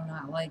is so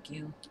not like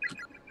you.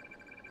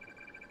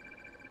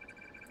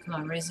 Come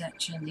on, raise that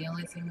chin. The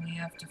only thing we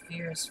have to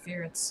fear is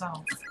fear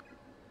itself.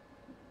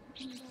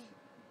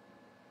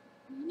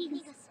 What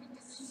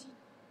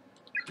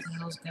the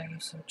hell's got you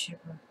so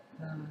chipper?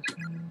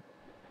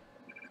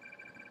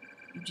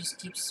 You just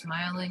keep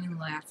smiling and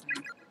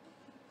laughing.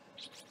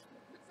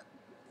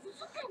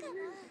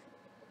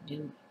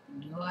 Do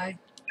I?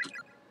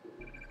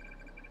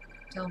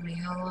 Tell me,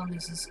 how long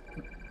is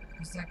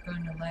that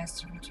going to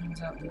last if it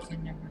turns out we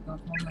can never go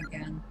home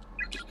again?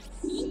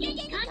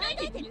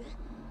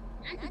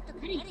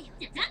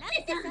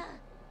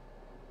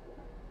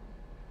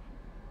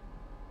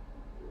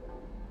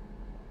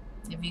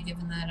 Have you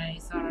given that any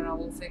thought at all?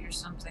 We'll figure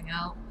something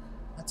out.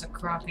 That's a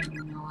crock and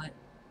you know it.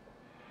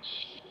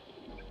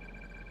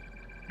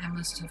 I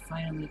must have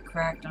finally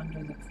cracked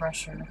under the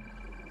pressure.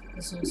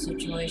 This whole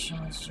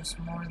situation was just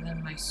more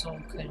than my soul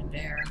could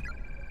bear.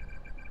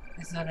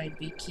 I thought I'd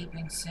be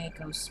keeping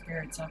Seiko's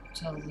spirits up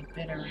till the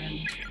bitter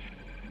end.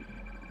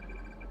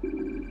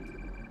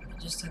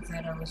 Just like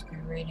that, I was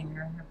berating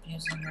her,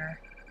 abusing her.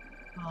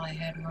 All I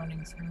had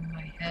running through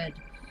my head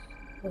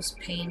was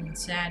pain and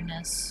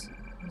sadness.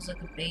 It was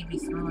like a baby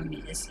throwing a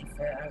hissy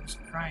fit. I was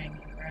crying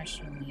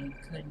irrationally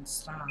and couldn't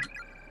stop.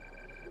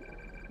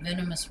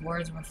 Venomous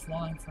words were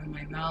flowing from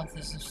my mouth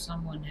as if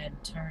someone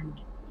had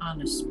turned on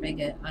a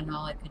spigot, and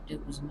all I could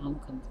do was moan,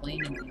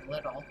 complain, and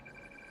belittle.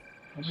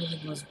 I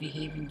really was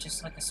behaving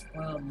just like a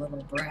spoiled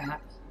little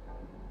brat.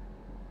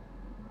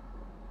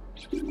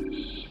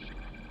 I'm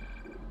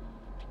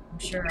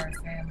sure our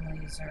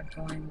families are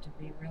going to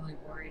be really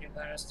worried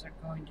about us. They're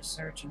going to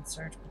search and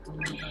search, but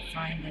they'll never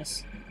find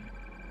us.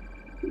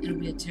 It'll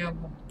be a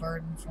terrible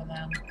burden for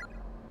them.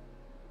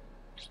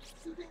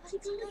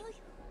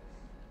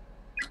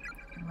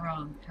 I'm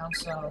wrong. How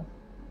so?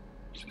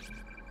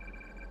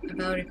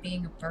 About it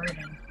being a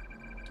burden.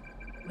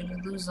 When you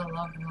lose a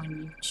loved one,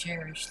 you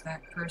cherish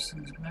that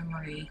person's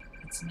memory.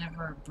 It's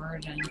never a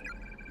burden.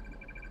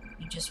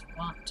 You just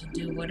want to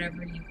do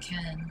whatever you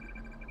can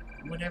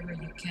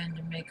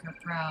to make her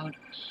proud.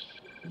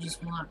 You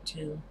just want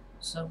to,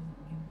 so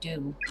you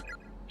do.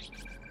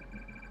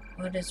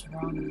 What is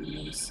wrong with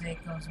me?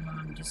 Seiko's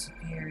mom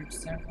disappeared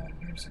several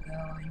years ago.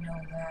 I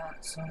know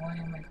that, so why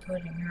am I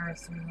putting her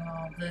through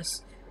all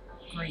this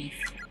grief?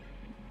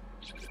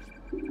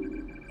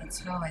 That's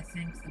how I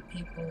think the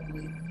people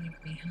we leave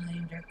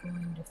behind are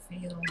going to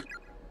feel.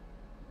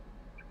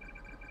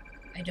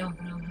 I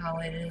don't know how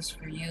it is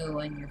for you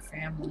and your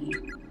family,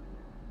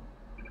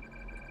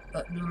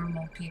 but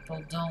normal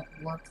people don't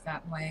work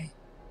that way.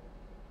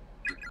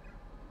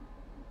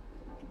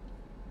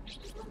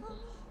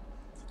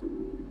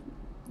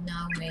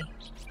 Naomi,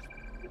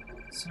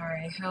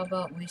 sorry, how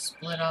about we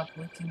split up?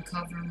 We can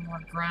cover more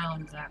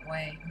ground that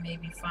way.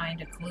 Maybe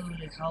find a clue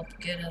to help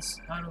get us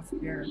out of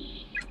here.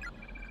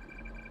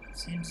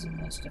 Seems the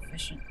most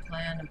efficient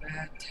plan of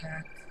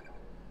attack,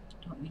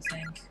 don't you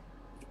think?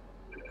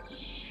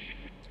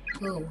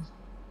 Who?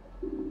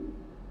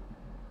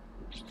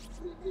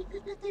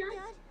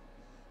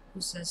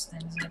 Who says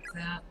things like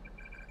that?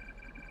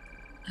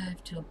 I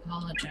have to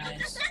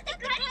apologize.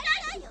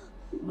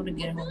 I want to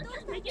get home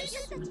just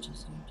as much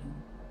as you do.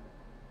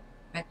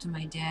 Back to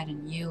my dad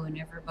and you and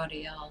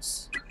everybody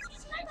else.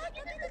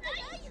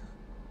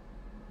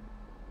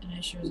 And I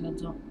sure as hell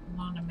don't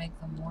want to make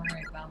them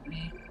worry about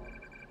me.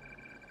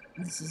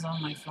 This is all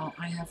my fault.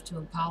 I have to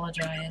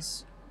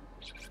apologize.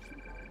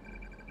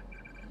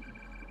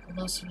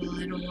 Most of all,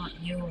 I don't want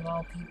you, of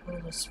all people,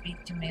 to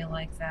speak to me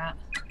like that.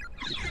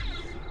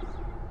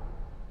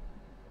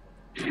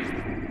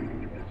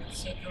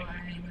 Seiko,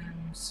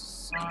 I'm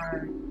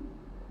sorry.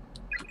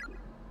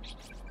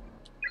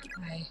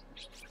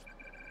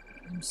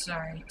 I'm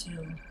sorry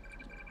too,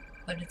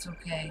 but it's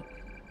okay.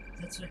 If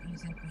that's what you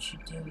think we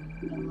should do,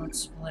 then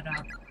let's split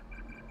up.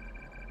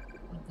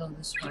 We'll go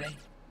this way.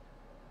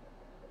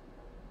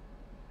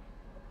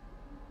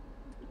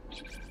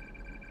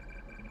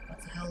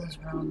 What the hell is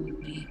wrong with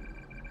me?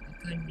 I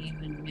couldn't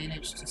even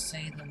manage to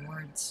say the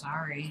word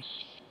sorry.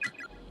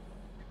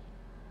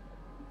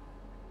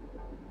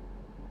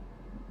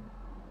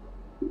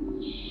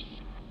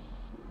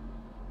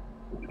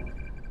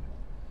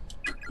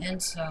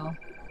 And so,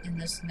 in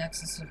this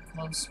nexus of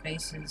closed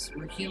spaces,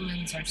 where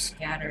humans are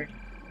scattered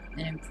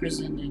and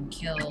imprisoned and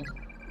killed,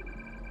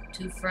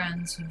 two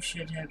friends who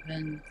should have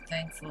been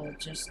thankful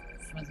just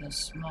for the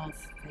small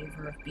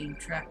favor of being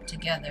trapped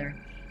together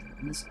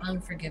in this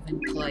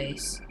unforgiving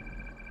place,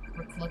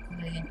 were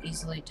quickly and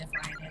easily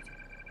divided.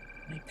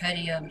 My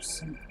petty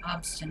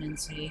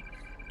obstinacy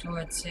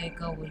towards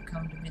Seiko would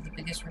come to be the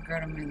biggest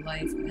regret of my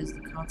life as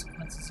the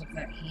consequences of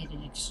that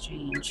heated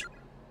exchange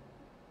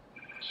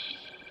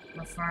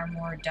were far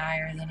more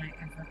dire than I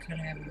ever could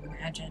have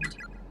imagined.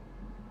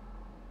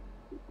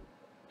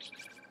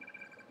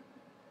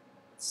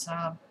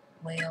 Sob,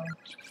 wail.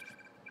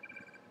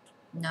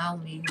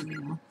 Naomi,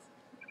 wail.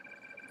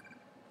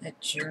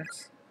 That jerk.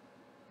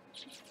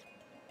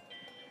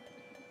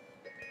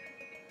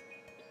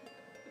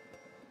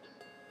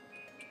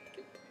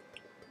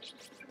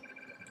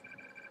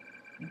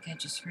 I think I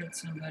just heard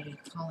somebody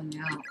calling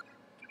out.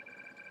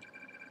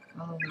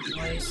 Follow the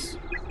voice.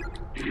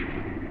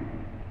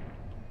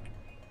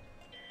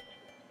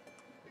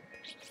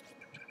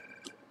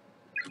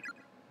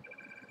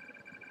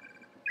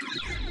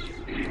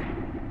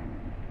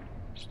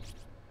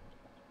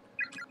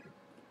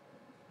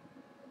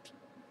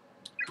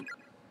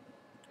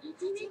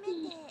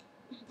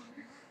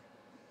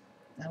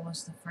 That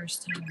was the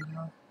first time,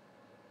 though.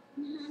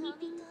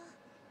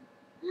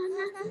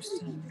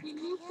 First time I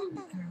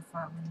ever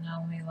fought with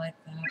Naomi like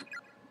that.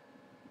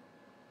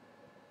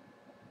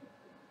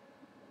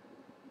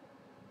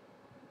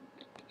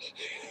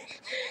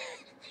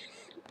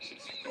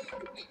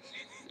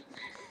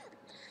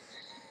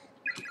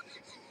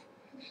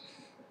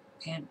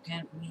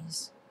 Pant,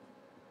 wheeze.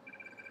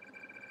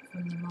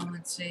 From the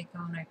moment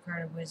Seiko and I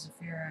parted ways, the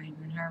fear I had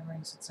been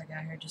harboring since I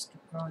got here just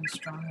kept growing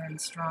stronger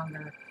and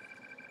stronger.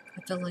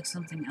 I felt like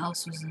something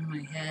else was in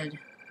my head,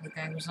 like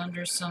I was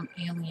under some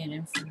alien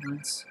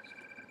influence.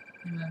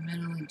 In my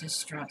mentally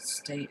distraught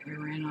state, I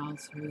ran all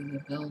through the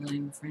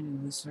building,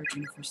 frantically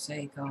searching for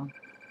Seiko.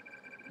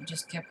 I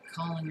just kept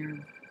calling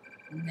her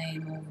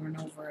name over and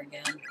over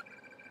again.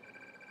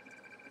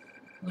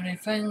 When I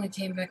finally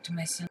came back to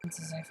my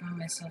senses, I found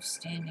myself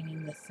standing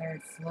in the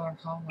third floor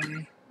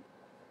hallway.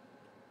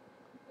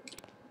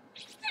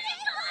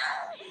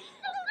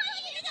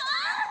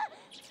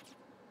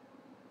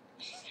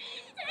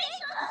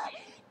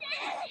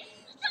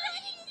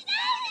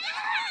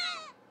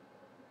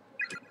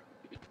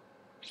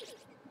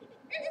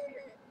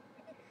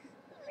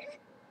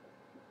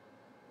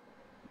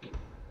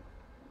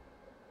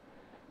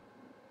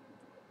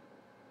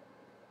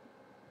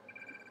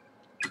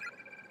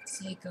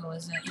 Seiko,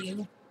 is that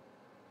you?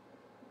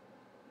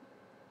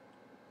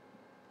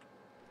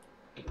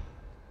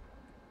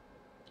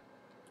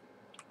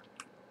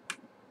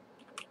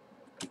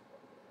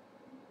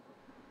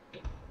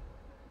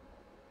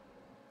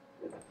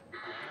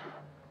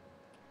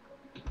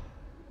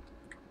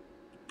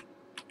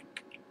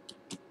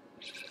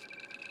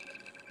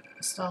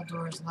 The stall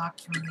door is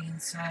locked from the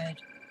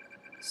inside.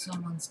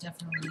 Someone's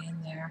definitely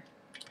in there.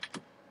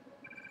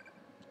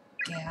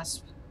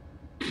 Gasp.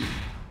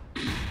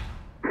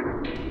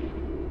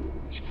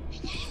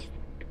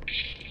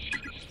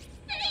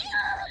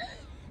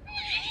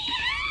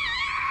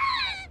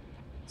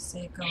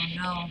 Seiko, Seiko,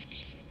 no.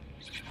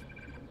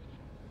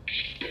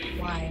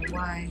 Why?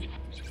 Why?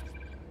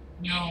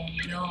 No,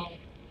 no.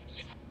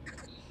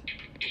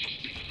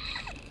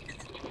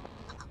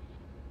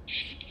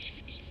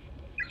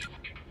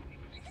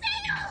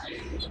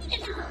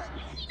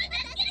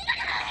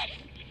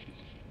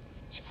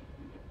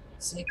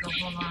 Seiko,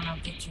 hold on, I'll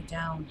get you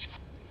down.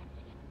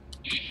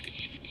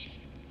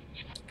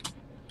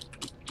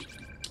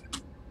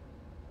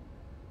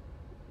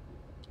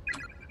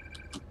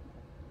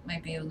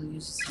 Might be able to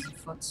use this as a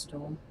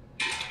footstool.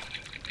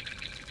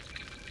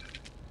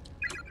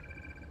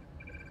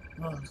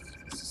 Ugh,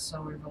 this is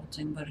so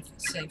revolting, but if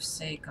it saves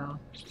Seiko.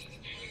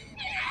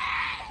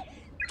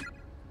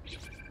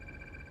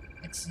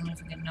 A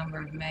significant number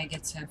of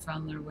maggots have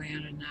found their way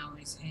out of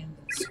Naomi's hand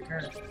and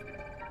skirt.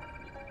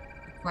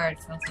 Acquired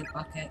filthy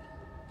bucket.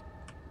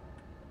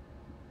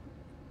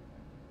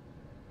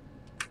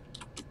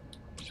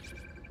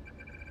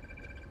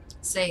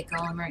 Seiko,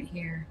 I'm right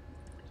here.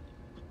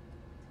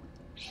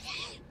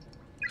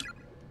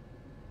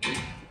 The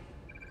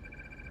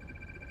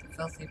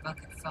filthy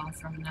bucket fell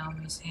from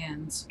Naomi's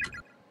hands.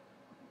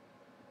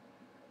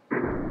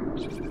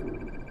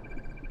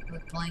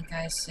 With blank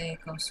eyes,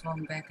 Seiko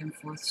swung back and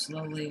forth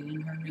slowly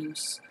in her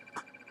noose.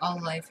 All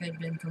life had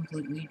been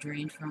completely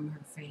drained from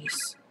her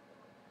face.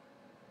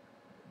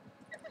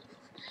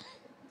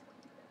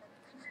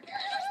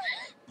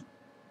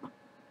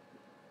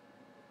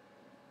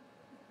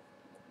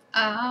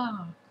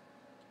 Ah!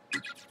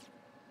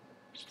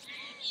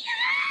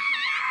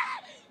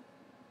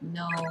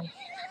 No.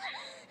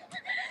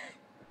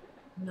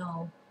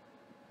 No.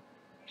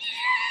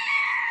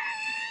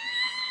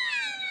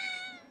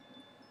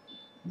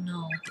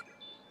 No.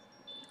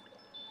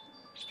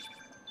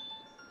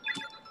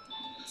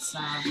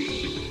 Sob.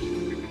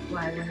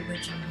 Why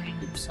would you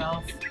hang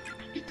yourself?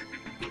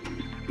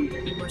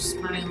 You were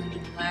smiling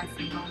and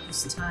laughing all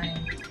this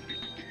time.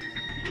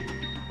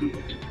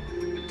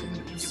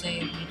 Didn't you say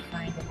we'd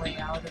find a way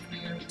out of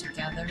here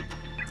together?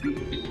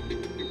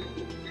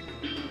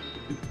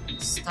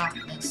 Stop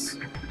this.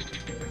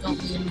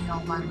 Don't leave me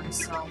all by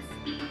myself.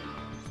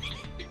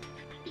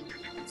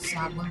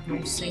 Sob,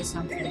 whimper, say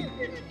something.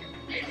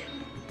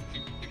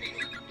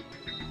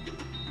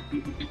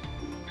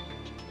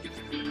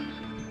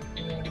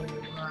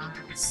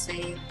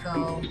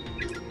 Seiko.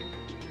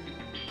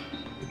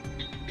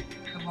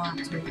 I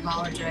want to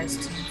apologize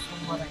to you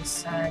for what I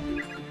said.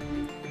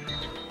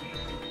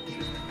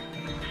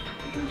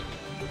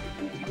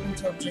 Up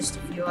until just a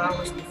few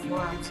hours before,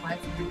 I was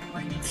laughing and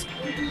playing in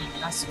school with my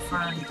best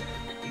friend.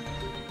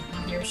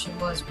 And here she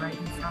was right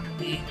in front of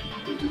me,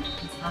 in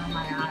front of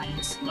my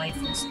eyes,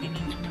 lifeless,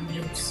 hanging from a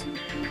noose.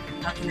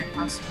 How can I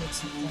possibly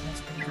accept that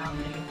as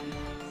reality?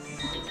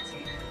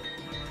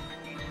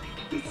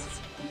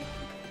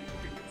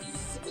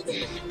 I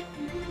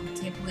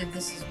can't believe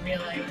this is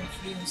real. I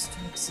refuse to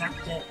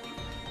accept it.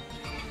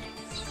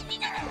 This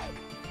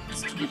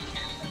can't happen.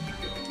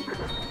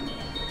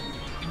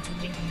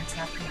 Continuing in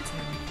chapter 2.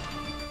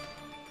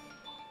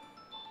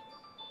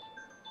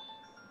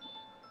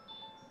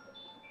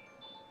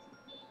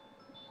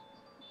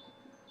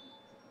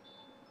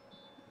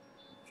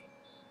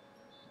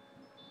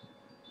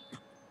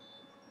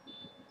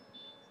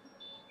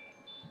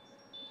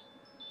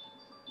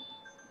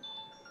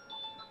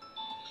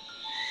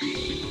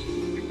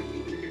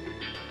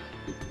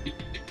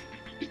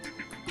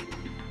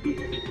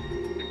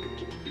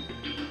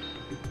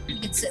 You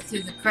can sit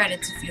through the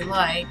credits if you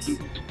like.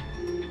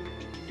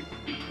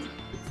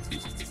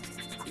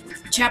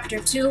 Chapter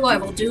 2 I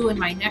will do in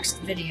my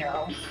next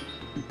video.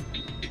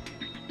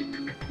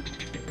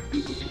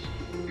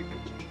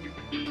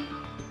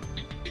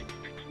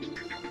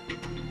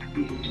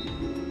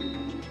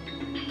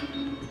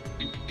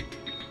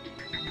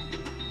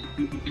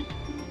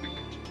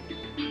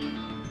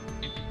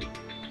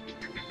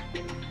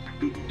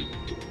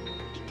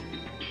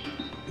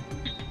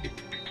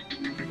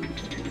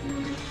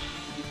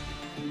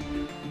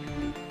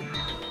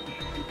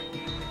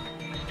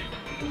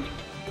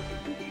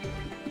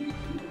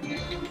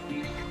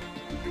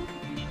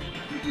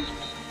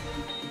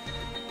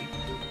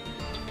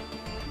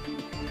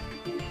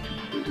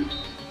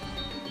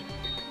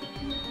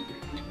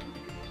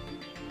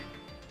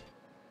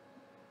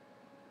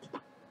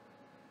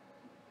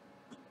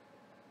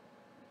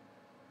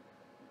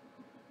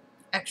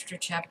 Extra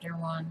Chapter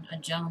 1, A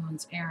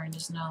Gentleman's Errand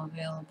is now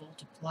available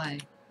to play.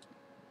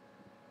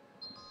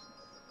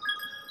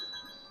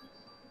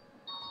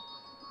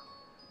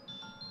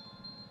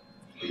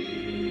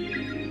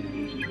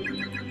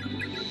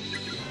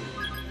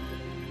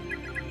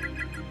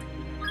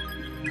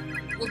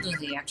 We'll do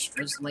the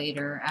extras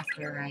later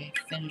after I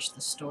finish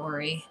the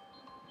story.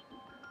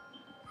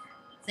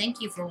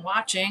 Thank you for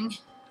watching,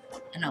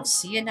 and I'll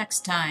see you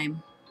next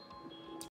time.